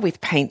they are with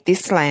Paint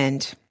This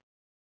Land.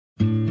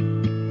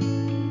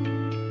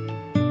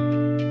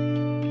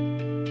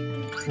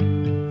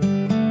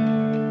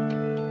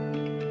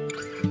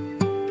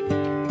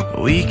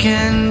 We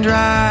can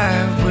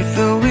drive with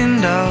the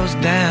windows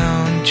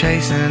down,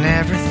 chasing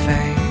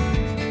everything,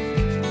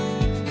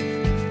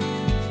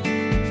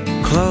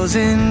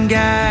 closing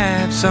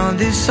gaps on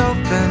this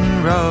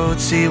open road,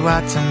 see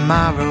what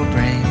tomorrow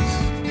brings.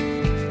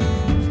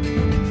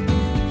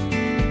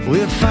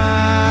 We'll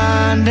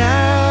find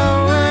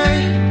our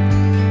way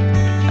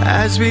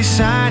as we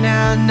sign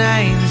our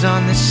names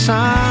on the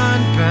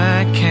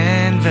sunburnt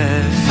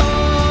canvas.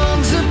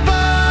 Arms above,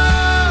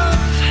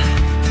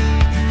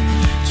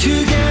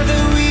 together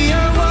we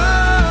are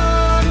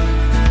one,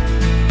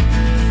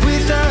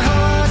 with our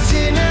hearts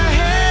in our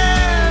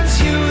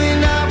hands, you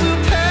and I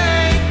will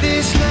paint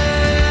this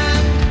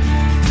land.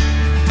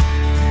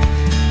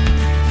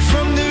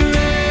 From the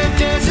red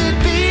desert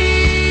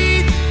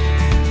beat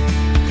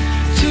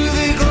to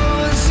the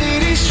glowing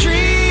city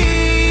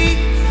street,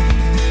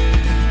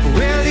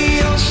 where the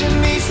ocean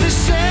meets the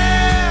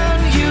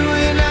sand, you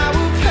and I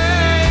will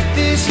paint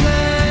this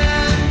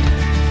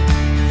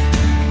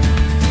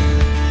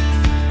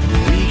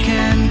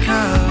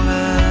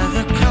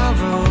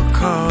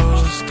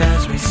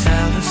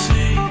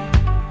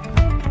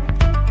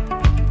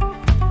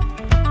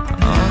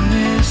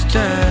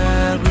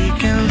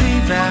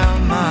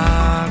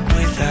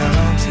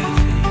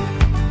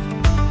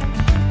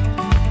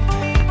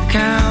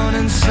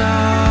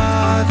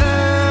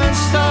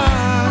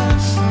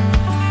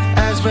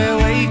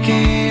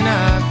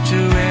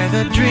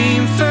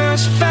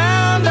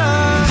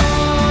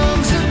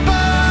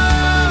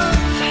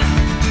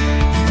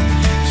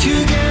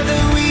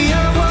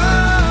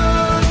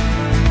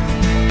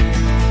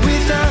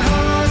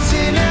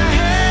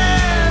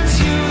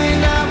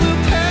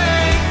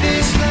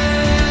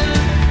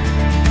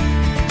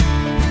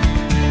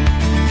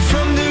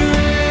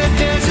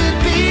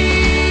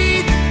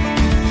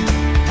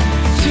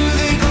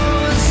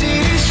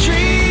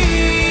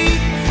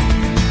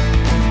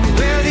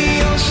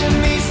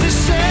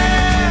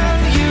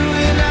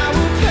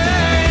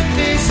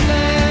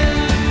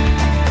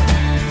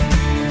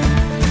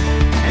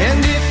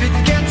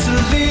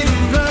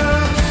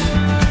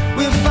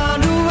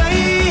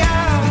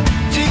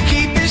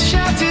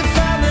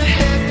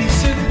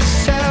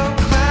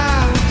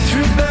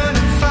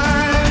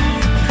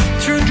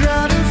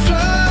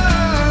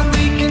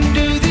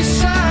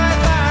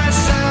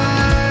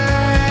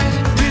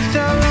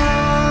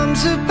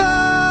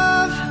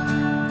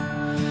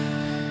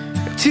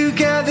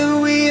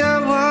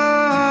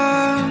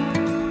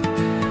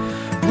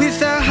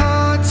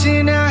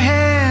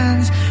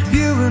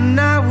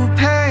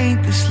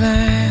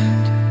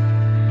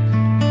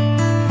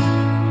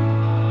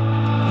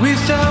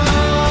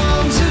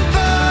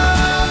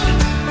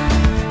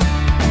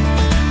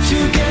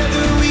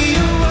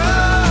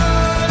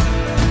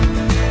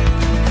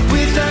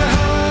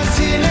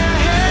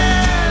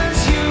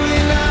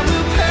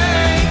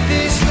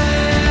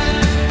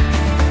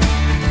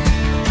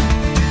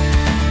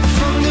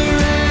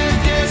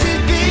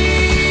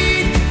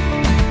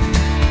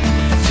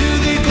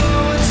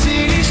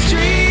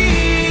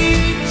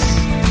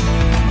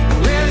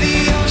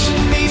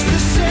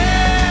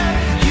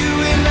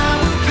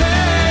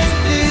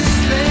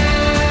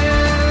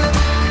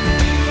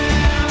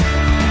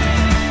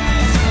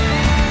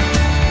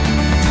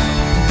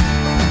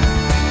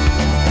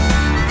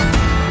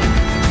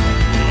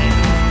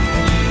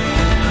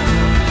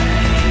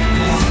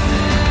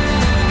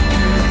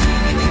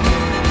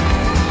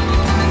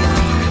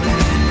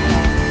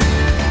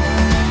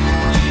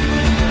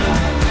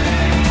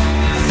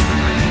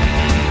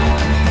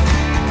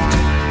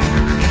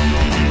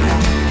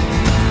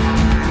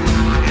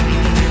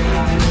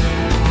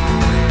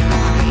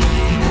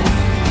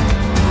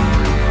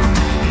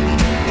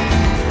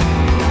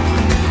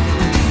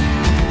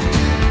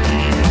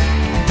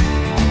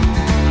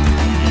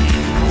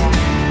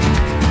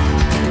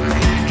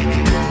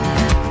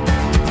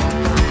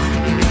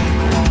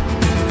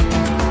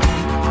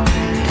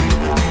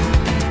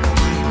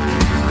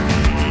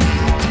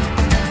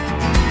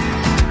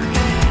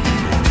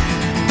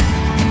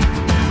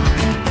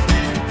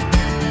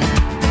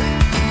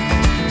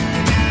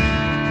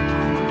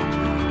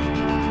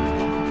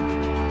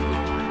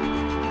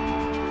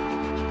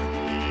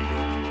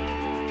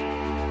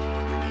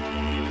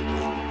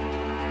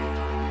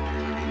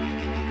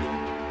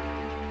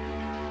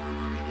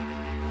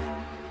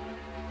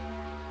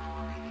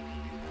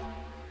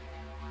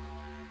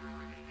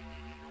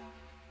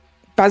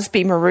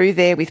Busby Marou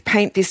there with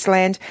Paint This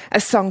Land,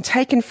 a song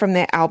taken from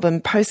their album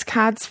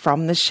Postcards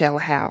from the Shell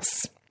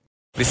House.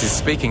 This is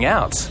Speaking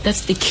Out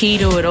That's the key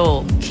to it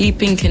all,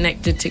 keeping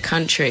connected to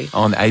country.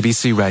 on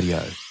ABC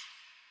Radio.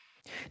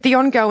 The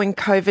ongoing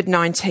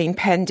COVID-19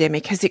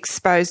 pandemic has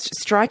exposed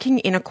striking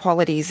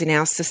inequalities in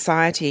our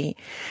society.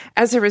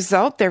 As a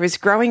result, there is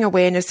growing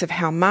awareness of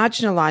how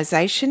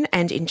marginalisation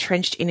and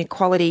entrenched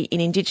inequality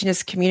in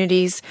Indigenous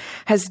communities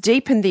has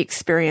deepened the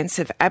experience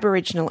of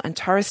Aboriginal and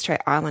Torres Strait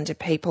Islander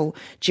people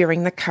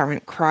during the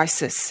current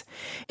crisis.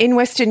 In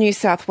Western New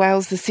South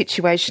Wales, the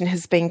situation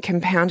has been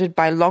compounded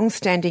by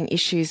long-standing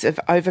issues of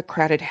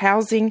overcrowded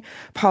housing,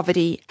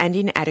 poverty and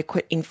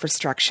inadequate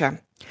infrastructure.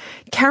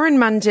 Karen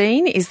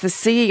Mundine is the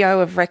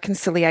CEO of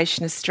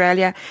Reconciliation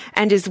Australia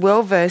and is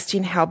well versed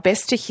in how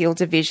best to heal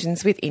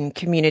divisions within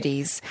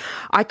communities.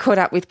 I caught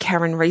up with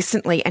Karen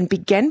recently and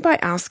began by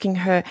asking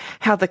her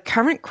how the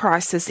current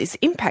crisis is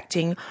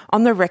impacting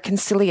on the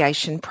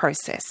reconciliation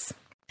process.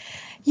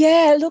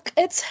 Yeah, look,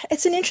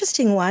 it's an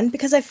interesting one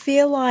because I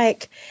feel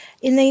like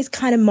in these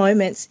kind of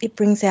moments it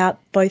brings out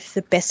both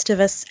the best of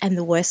us and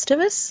the worst of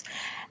us.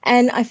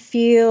 And I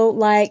feel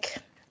like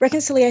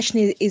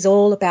reconciliation is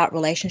all about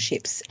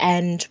relationships,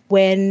 and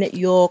when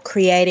you're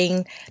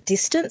creating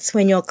distance,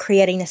 when you're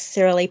creating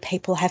necessarily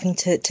people having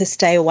to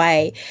stay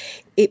away,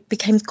 it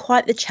becomes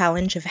quite the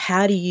challenge of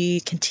how do you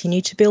continue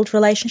to build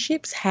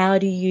relationships? How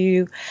do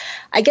you,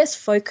 I guess,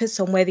 focus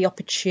on where the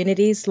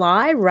opportunities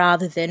lie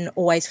rather than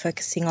always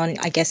focusing on,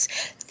 I guess,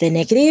 the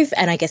negative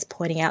and I guess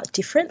pointing out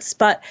difference.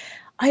 But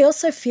I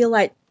also feel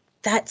like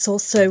that's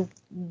also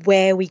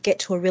where we get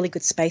to a really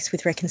good space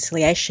with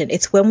reconciliation.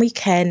 It's when we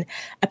can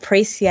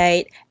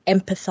appreciate,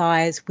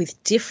 empathise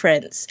with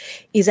difference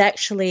is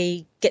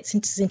actually gets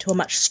us into a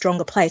much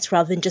stronger place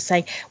rather than just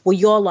saying, well,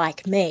 you're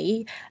like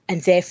me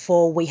and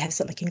therefore we have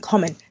something in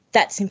common.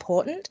 That's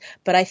important.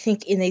 But I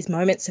think in these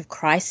moments of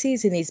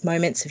crises, in these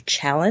moments of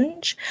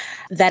challenge,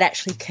 that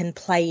actually can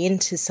play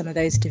into some of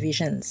those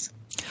divisions.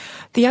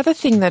 The other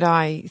thing that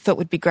I thought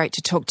would be great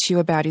to talk to you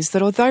about is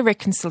that although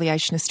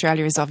Reconciliation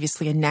Australia is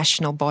obviously a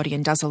national body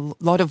and does a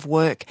lot of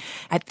work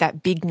at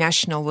that big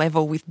national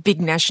level with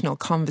big national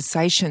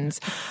conversations,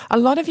 a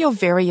lot of your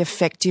very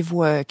effective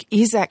work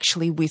is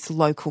actually with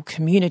local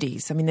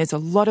communities. I mean, there's a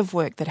lot of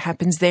work that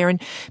happens there, and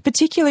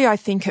particularly I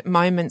think at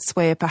moments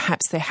where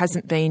perhaps there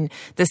hasn't been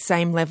the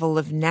same level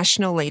of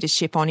national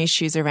leadership on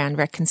issues around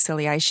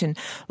reconciliation,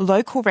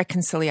 local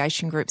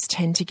reconciliation groups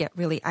tend to get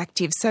really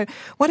active. So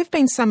what have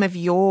been some of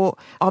your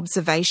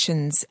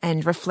observations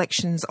and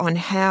reflections on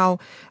how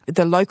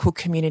the local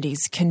communities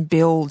can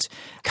build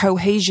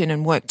cohesion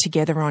and work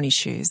together on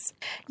issues?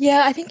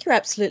 Yeah, I think you're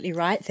absolutely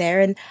right there.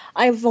 And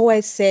I've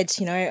always said,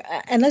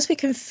 unless we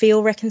can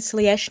feel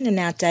reconciliation in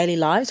our daily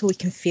lives or we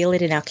can feel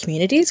it in our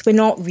communities, we're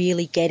not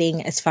really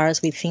getting as far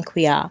as we think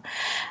we are.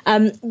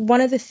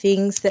 One of the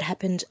things that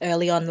happened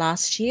early on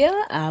last year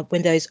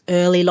when those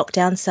early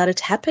lockdowns started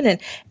to happen and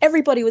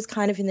everybody was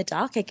kind of in the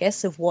dark, I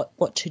guess, of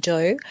what to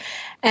do.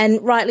 And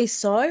rightly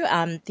so,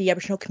 the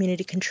Aboriginal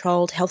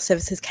community-controlled health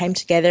services came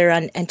together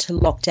and to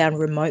lock down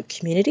remote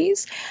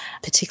communities,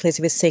 particularly as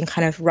we're seeing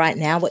kind of right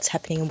now what's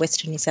happening in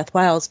Western New South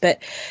Wales.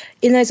 But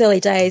in those early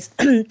days,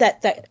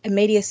 that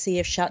immediacy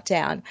of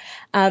shutdown.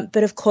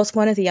 But of course,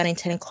 one of the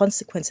unintended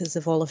consequences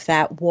of all of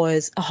that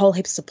was a whole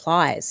heap of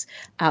supplies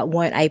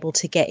weren't able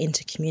to get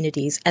into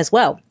communities as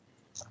well.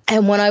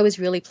 And what I was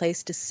really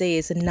pleased to see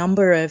is a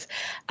number of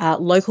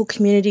local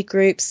community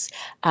groups,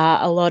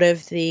 a lot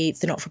of the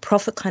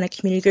not-for-profit kind of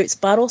community groups,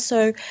 but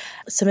also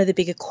some of the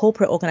bigger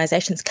corporate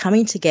organisations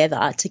coming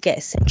together to get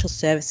essential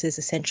services,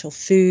 essential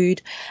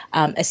food,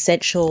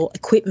 essential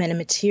equipment and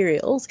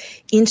materials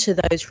into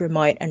those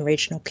remote and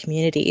regional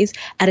communities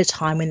at a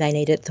time when they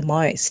need it the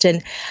most.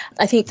 And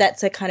I think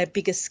that's a kind of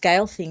bigger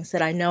scale things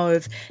that I know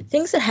of,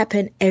 things that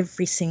happen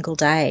every single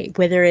day,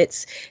 whether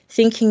it's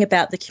thinking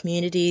about the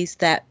communities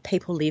that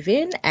people live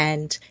in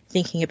and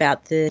thinking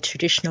about the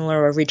traditional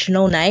or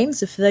original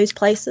names of those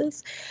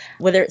places,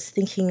 whether it's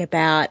thinking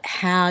about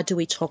how do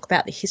we talk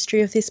about the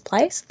history of this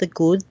place, the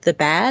good, the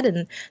bad,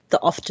 and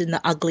often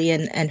the ugly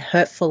and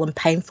hurtful and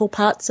painful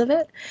parts of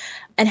it,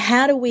 and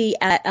how do we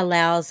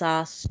allows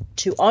us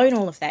to own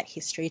all of that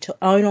history, to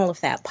own all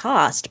of that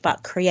past,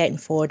 but create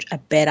and forge a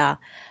better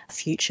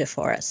future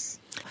for us.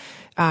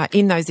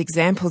 In those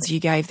examples you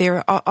gave,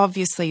 there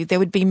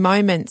would be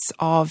moments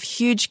of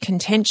huge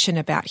contention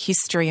about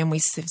history, and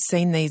we've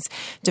seen these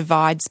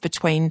divides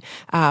between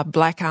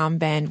black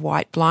armband,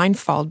 white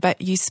blindfold, but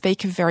you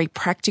speak of very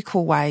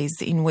practical ways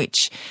in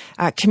which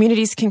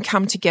communities can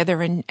come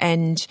together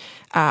and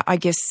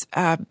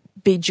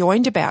be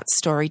joined about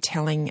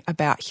storytelling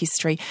about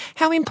history.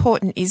 How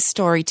important is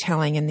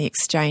storytelling and the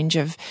exchange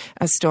of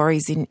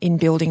stories in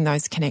building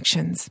those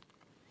connections?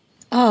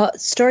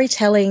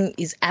 Storytelling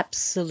is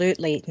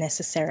absolutely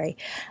necessary.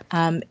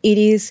 It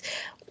is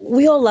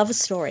We all love a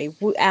story.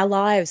 Our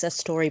lives are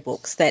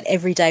storybooks that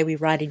every day we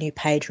write a new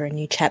page or a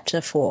new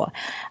chapter for.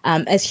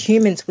 As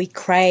humans, we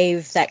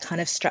crave that kind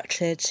of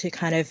structure to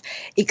kind of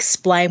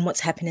explain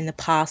what's happened in the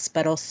past,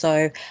 but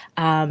also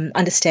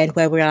understand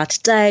where we are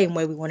today and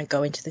where we want to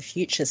go into the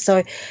future.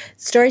 So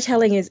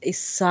storytelling is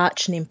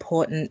such an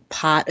important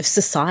part of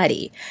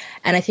society.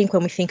 And I think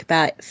when we think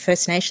about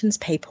First Nations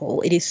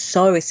people, it is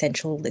so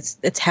essential.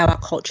 It's how our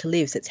culture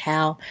lives. It's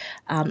how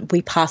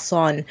we pass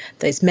on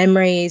those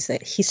memories,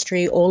 that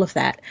history, all of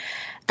that.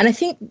 And I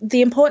think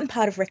the important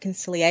part of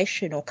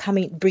reconciliation, or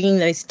bringing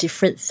those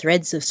different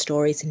threads of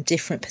stories and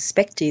different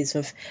perspectives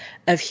of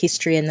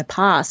history in the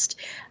past,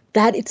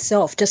 that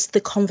itself, just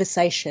the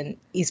conversation,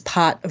 is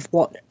part of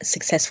what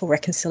successful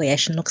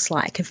reconciliation looks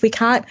like. If we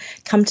can't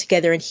come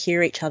together and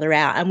hear each other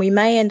out, and we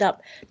may end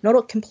up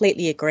not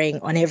completely agreeing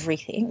on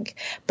everything,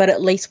 but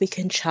at least we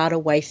can chart a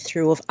way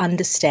through of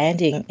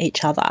understanding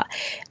each other.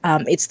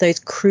 It's those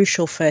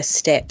crucial first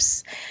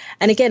steps.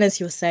 And again, as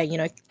you were saying,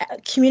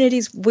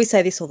 communities, we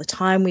say this all the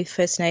time with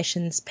First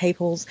Nations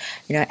peoples,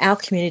 our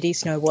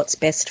communities know what's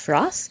best for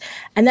us.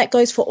 And that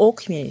goes for all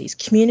communities.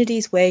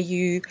 Communities where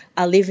you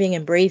are living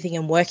and breathing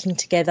and working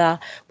together,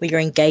 where you're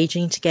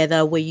engaging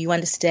together, where you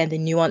understand the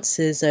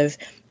nuances of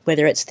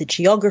whether it's the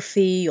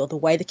geography or the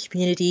way the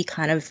community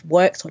kind of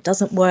works or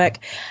doesn't work,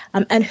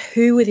 and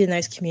who within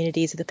those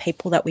communities are the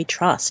people that we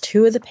trust,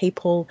 who are the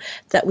people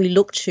that we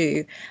look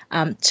to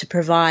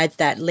provide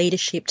that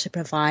leadership, to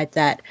provide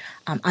that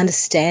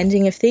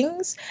understanding of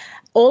things.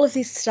 All of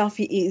this stuff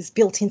is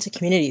built into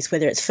communities,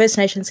 whether it's First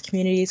Nations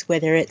communities,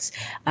 whether it's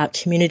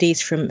communities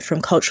from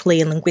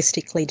culturally and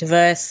linguistically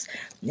diverse.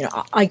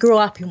 I grew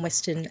up in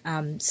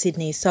Western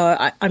Sydney, so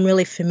I'm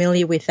really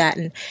familiar with that.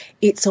 And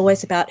it's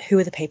always about who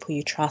are the people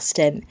you trust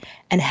and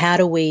how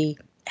do we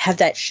have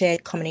that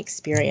shared common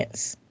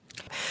experience.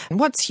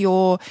 What's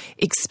your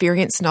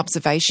experience and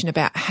observation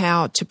about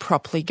how to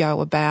properly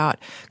go about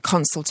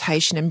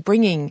consultation and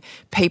bringing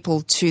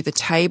people to the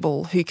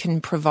table who can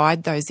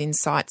provide those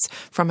insights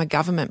from a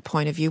government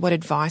point of view? What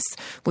advice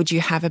would you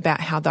have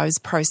about how those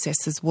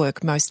processes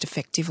work most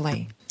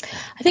effectively?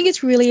 I think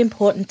it's really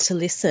important to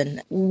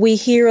listen. We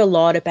hear a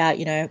lot about,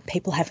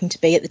 people having to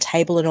be at the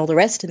table and all the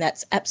rest, and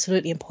that's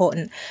absolutely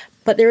important.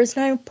 But there is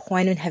no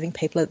point in having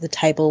people at the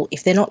table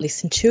if they're not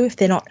listened to, if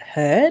they're not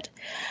heard.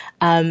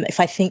 If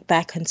I think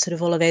back on sort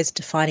of all of those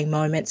defining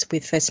moments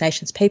with First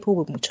Nations people,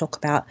 when we talk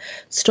about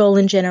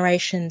stolen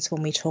generations,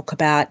 when we talk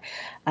about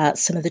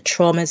some of the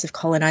traumas of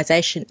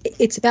colonisation,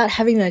 it's about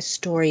having those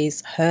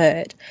stories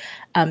heard.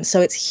 So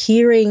it's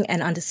hearing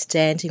and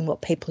understanding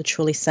what people are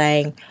truly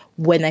saying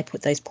when they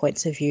put those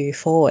points of view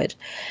forward.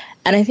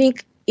 And I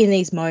think in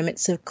these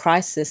moments of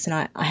crisis,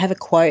 and I have a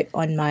quote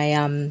on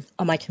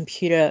my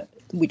computer,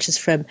 which is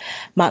from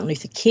Martin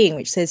Luther King,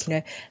 which says,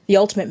 the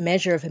ultimate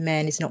measure of a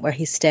man is not where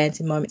he stands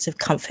in moments of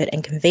comfort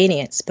and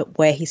convenience, but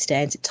where he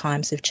stands at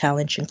times of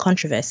challenge and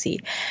controversy.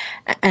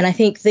 And I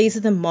think these are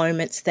the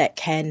moments that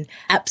can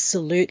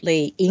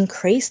absolutely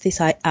increase these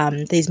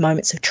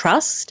moments of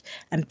trust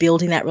and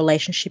building that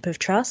relationship of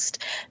trust,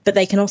 but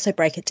they can also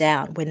break it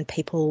down when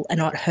people are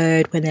not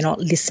heard, when they're not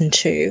listened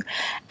to,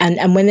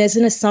 and when there's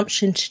an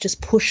assumption to just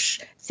push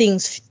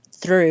things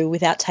through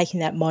without taking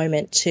that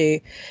moment to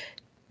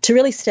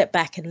really step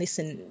back and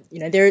listen.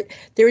 There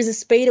is a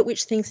speed at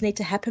which things need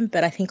to happen,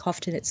 but I think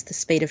often it's the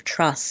speed of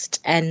trust.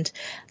 And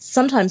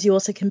sometimes you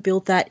also can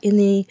build that in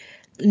the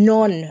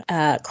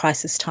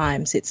non-crisis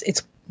times.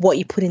 It's what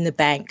you put in the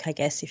bank, I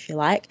guess, if you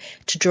like,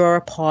 to draw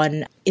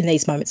upon in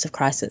these moments of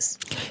crisis.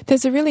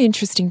 There's a really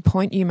interesting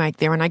point you make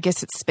there, and I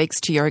guess it speaks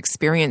to your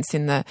experience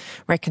in the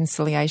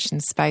reconciliation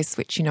space,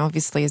 which,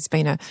 obviously has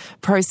been a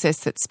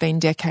process that's been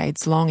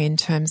decades long in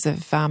terms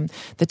of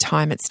the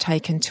time it's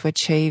taken to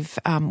achieve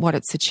what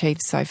it's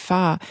achieved so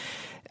far.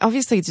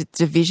 Obviously, the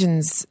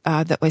divisions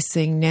that we're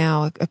seeing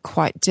now are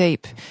quite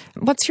deep.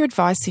 What's your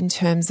advice in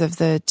terms of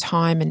the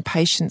time and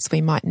patience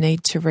we might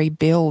need to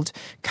rebuild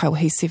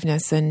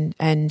cohesiveness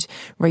and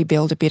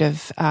rebuild a bit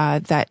of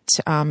that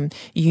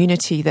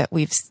unity that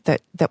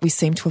we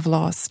seem to have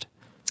lost?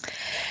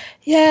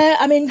 Yeah,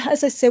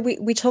 as I said,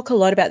 we talk a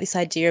lot about this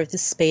idea of the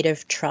speed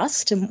of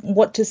trust, and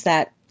what does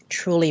that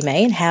truly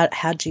mean?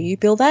 How do you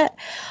build that?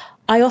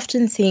 I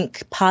often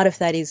think part of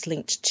that is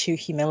linked to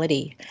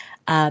humility.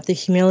 The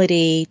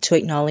humility to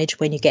acknowledge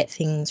when you get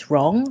things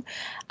wrong,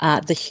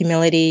 the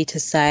humility to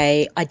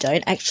say, I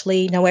don't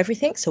actually know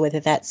everything. So whether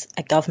that's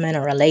a government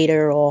or a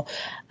leader or,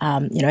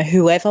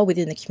 whoever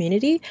within the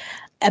community.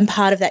 And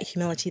part of that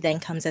humility then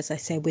comes, as I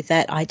said, with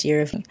that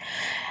idea of,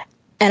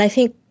 and I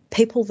think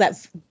people, that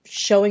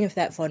showing of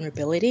that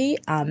vulnerability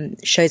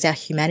shows our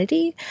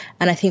humanity.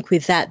 And I think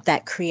with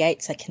that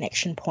creates a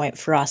connection point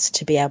for us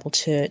to be able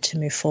to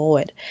move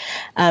forward.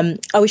 I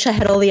wish I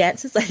had all the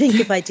answers. I think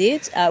if I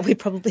did, we'd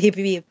probably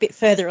be a bit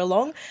further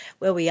along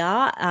where we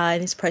are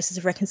in this process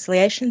of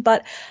reconciliation.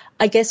 But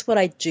I guess what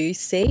I do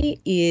see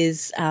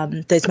is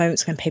those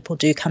moments when people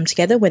do come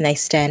together, when they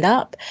stand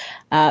up.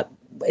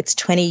 It's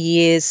 20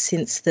 years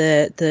since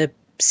the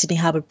Sydney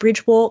Harbour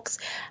Bridge walks,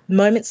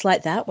 moments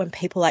like that when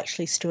people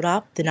actually stood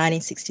up, the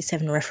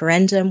 1967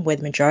 referendum where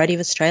the majority of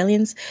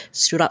Australians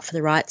stood up for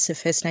the rights of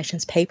First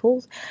Nations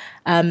people.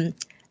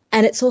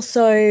 And it's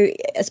also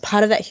as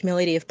part of that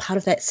humility, of part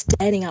of that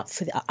standing up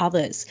for the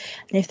others.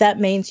 And if that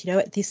means,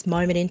 at this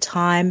moment in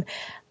time,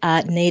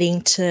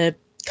 needing to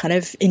kind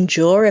of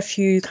endure a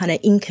few kind of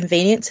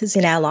inconveniences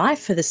in our life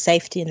for the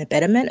safety and the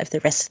betterment of the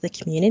rest of the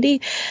community,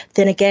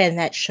 then again,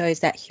 that shows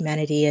that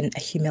humanity and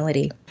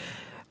humility.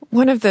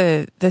 One of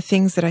the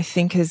things that I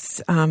think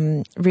is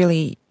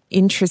really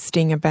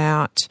interesting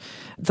about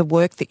the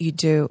work that you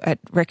do at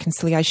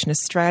Reconciliation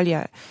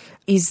Australia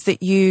is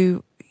that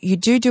you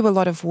do a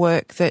lot of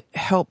work that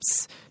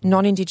helps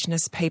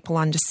non-Indigenous people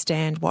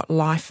understand what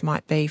life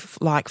might be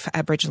like for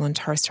Aboriginal and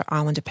Torres Strait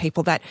Islander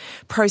people, that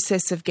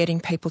process of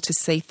getting people to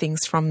see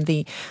things from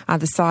the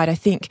other side. I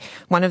think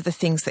one of the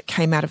things that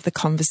came out of the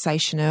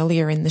conversation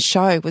earlier in the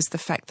show was the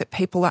fact that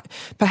people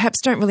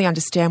perhaps don't really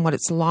understand what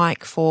it's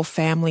like for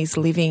families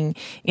living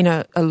in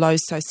a low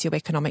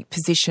socioeconomic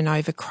position,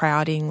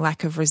 overcrowding,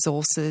 lack of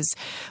resources,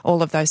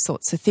 all of those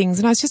sorts of things.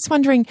 And I was just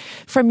wondering,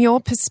 from your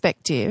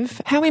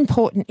perspective, how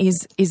important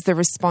is the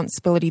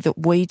responsibility that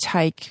we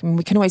take, and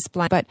we can always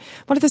blame, but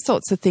what are the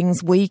sorts of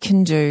things we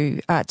can do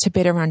to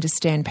better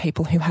understand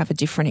people who have a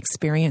different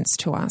experience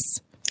to us?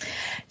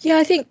 Yeah,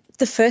 I think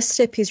the first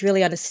step is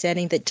really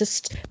understanding that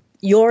just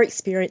your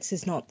experience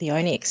is not the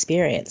only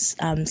experience.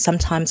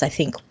 Sometimes I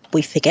think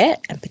we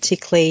forget, and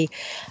particularly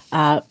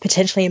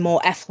potentially in more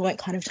affluent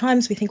kind of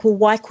times, we think, well,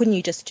 why couldn't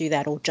you just do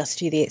that or just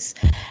do this?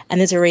 And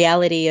there's a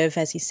reality of,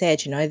 as you said,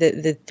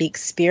 the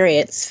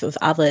experience of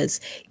others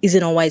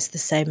isn't always the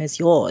same as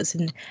yours.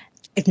 And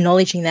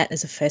acknowledging that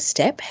as a first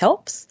step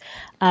helps.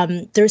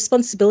 The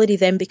responsibility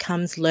then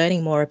becomes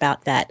learning more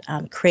about that,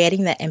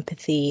 creating that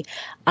empathy,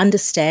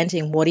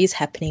 understanding what is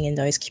happening in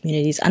those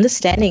communities,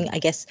 understanding, I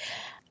guess,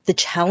 the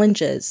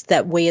challenges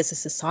that we as a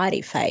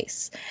society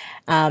face.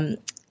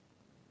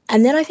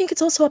 And then I think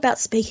it's also about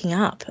speaking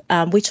up.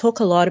 We talk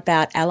a lot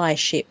about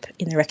allyship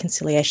in the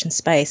reconciliation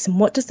space,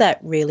 and what does that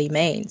really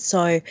mean?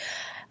 So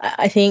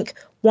I think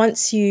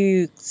once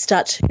you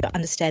start to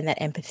understand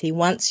that empathy,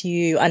 once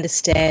you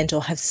understand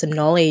or have some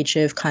knowledge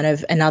of kind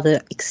of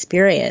another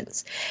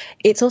experience,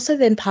 it's also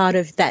then part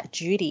of that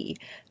duty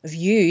of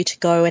you to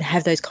go and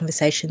have those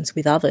conversations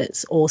with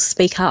others, or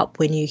speak up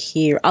when you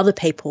hear other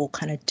people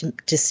kind of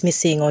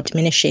dismissing or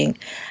diminishing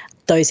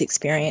those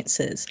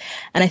experiences.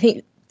 And I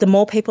think the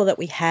more people that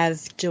we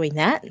have doing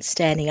that and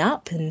standing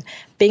up and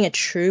being a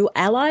true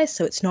ally,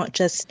 so it's not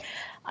just,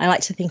 I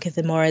like to think of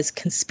them more as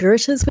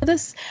conspirators with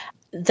us,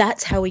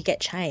 that's how we get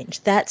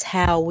change. That's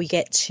how we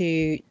get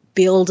to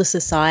build a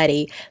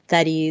society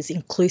that is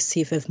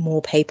inclusive of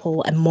more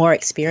people and more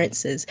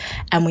experiences,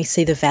 and we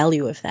see the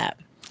value of that.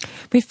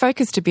 We've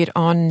focused a bit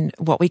on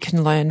what we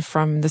can learn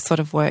from the sort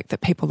of work that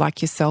people like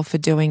yourself are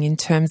doing in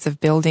terms of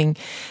building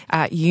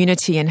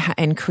unity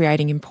and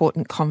creating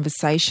important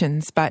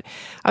conversations. But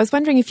I was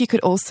wondering if you could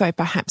also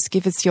perhaps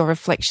give us your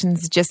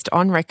reflections just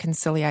on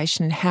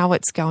reconciliation and how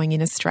it's going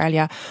in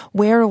Australia.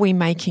 Where are we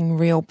making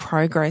real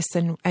progress,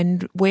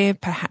 and where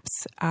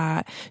perhaps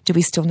do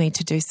we still need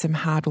to do some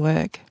hard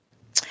work?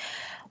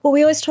 Well,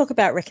 we always talk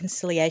about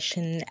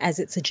reconciliation as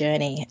it's a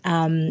journey.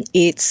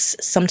 It's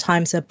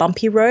sometimes a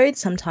bumpy road.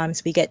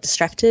 Sometimes we get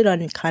distracted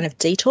on kind of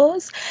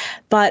detours.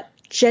 But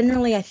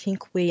generally, I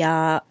think we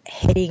are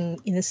heading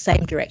in the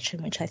same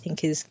direction, which I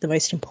think is the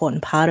most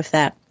important part of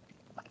that.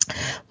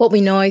 What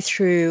we know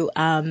through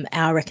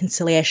our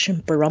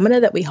reconciliation barometer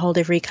that we hold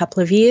every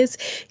couple of years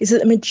is that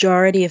the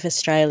majority of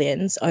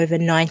Australians, over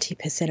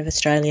 90% of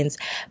Australians,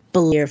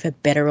 believe a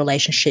better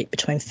relationship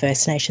between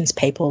First Nations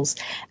peoples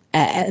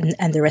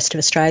and the rest of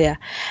Australia.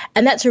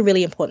 And that's a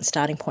really important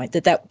starting point,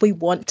 that we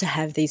want to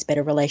have these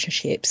better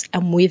relationships.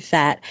 And with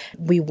that,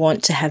 we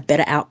want to have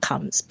better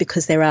outcomes,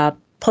 because there are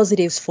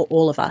positives for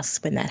all of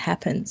us when that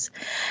happens.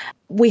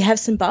 We have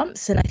some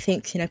bumps, and I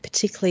think,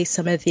 particularly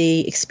some of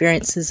the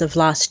experiences of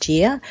last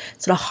year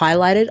sort of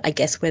highlighted, I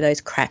guess, where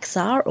those cracks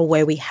are, or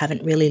where we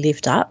haven't really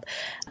lived up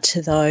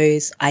to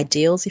those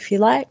ideals, if you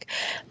like.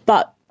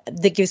 But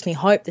that gives me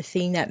hope. The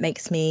thing that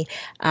makes me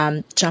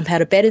jump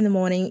out of bed in the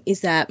morning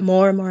is that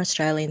more and more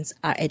Australians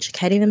are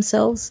educating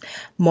themselves.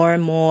 More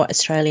and more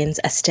Australians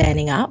are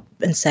standing up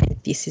and saying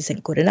this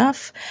isn't good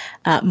enough.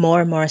 More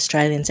and more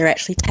Australians are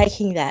actually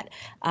taking that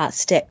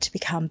step to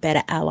become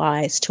better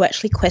allies, to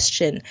actually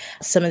question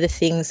some of the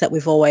things that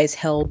we've always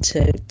held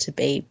to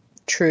be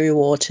true,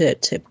 or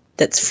to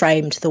that's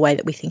framed the way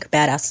that we think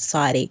about our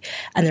society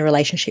and the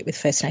relationship with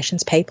First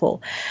Nations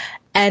people.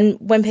 And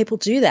when people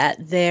do that,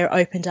 they're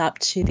opened up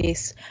to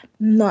this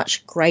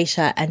much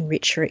greater and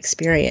richer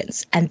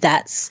experience. And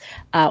that's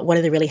one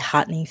of the really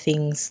heartening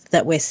things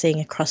that we're seeing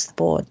across the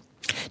board.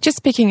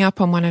 Just picking up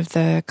on one of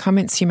the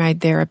comments you made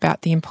there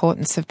about the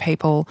importance of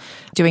people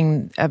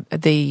doing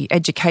the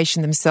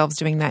education themselves,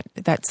 doing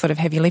that sort of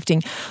heavy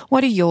lifting.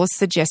 What are your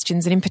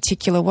suggestions, and in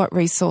particular, what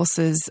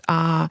resources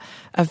are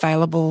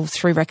available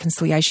through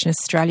Reconciliation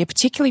Australia,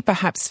 particularly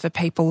perhaps for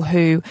people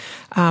who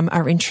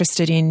are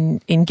interested in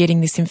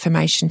getting this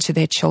information to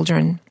their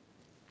children?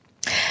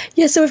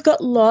 Yeah, so we've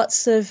got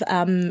lots of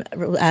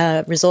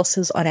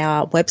resources on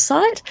our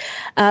website,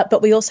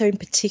 but we also, in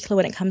particular,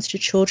 when it comes to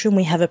children,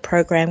 we have a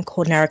program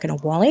called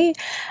Narragansett Wally,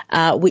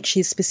 which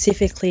is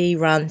specifically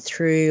run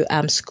through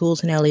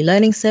schools and early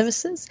learning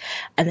services,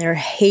 and there are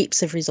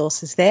heaps of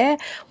resources there.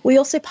 We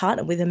also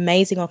partner with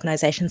amazing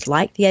organisations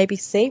like the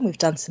ABC. We've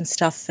done some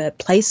stuff for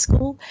Play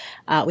School.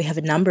 We have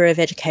a number of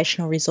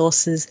educational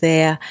resources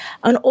there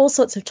on all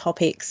sorts of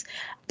topics,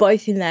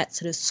 both in that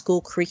sort of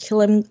school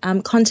curriculum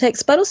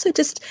context, but also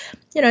just,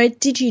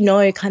 did you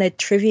know kind of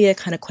trivia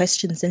kind of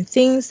questions and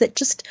things that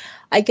just,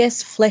 I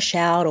guess, flesh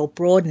out or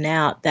broaden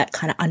out that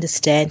kind of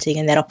understanding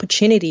and that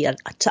opportunity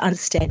to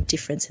understand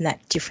difference in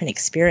that different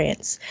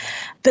experience.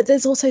 But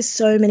there's also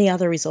so many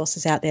other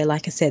resources out there.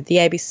 Like I said, the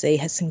ABC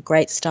has some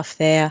great stuff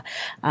there,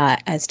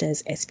 as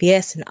does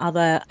SBS and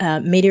other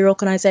media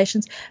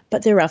organisations.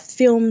 But there are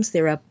films,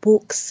 there are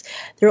books,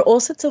 there are all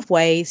sorts of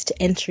ways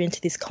to enter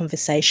into this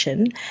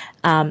conversation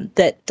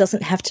that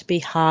doesn't have to be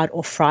hard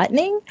or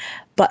frightening.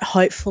 But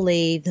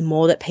hopefully the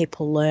more that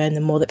people learn,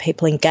 the more that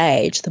people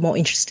engage, the more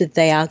interested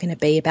they are going to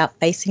be about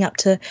facing up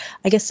to,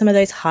 I guess, some of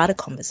those harder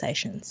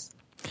conversations.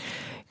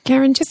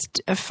 Karen, just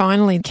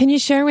finally, can you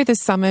share with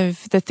us some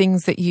of the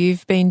things that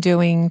you've been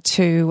doing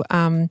to,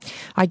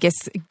 I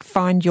guess,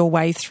 find your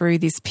way through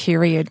this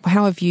period?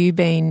 How have you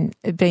been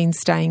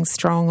staying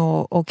strong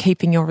or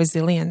keeping your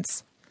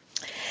resilience?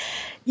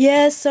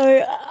 Yeah,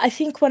 so I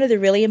think one of the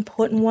really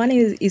important one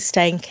is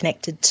staying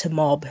connected to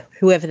mob,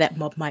 whoever that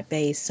mob might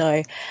be.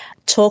 So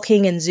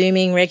talking and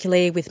Zooming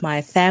regularly with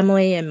my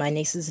family and my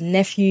nieces and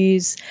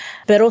nephews,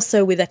 but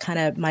also with a kind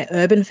of my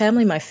urban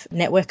family, my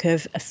network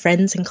of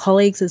friends and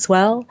colleagues as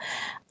well.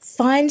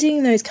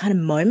 Finding those kind of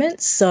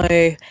moments.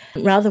 So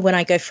rather when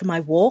I go for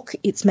my walk,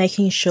 it's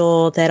making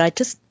sure that I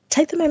just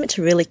take the moment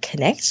to really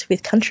connect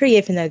with country,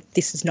 even though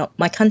this is not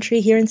my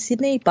country here in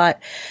Sydney, but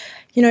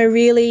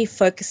really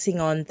focusing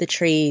on the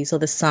trees or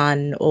the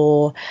sun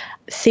or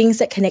things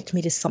that connect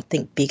me to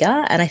something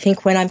bigger. And I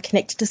think when I'm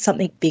connected to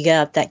something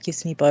bigger, that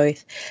gives me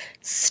both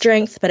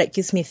strength, but it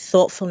gives me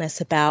thoughtfulness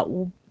about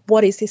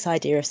what is this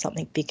idea of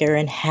something bigger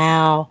and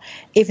how,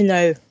 even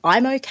though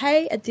I'm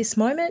okay at this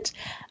moment,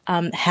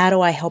 how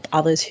do I help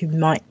others who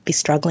might be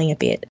struggling a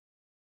bit?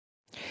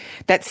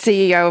 That's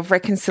CEO of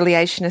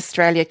Reconciliation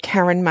Australia,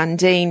 Karen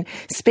Mundine,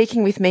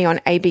 speaking with me on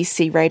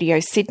ABC Radio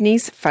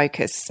Sydney's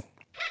Focus.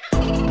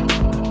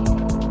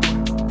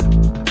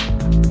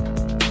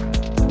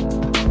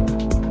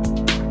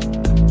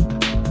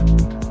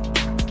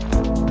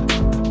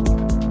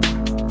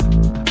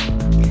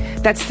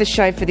 That's the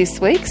show for this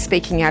week.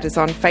 Speaking Out is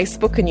on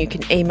Facebook and you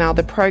can email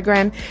the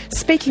program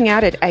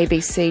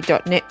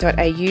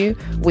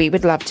speakingout@abc.net.au. We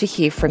would love to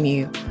hear from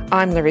you.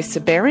 I'm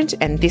Larissa Behrendt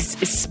and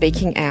this is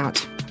Speaking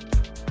Out.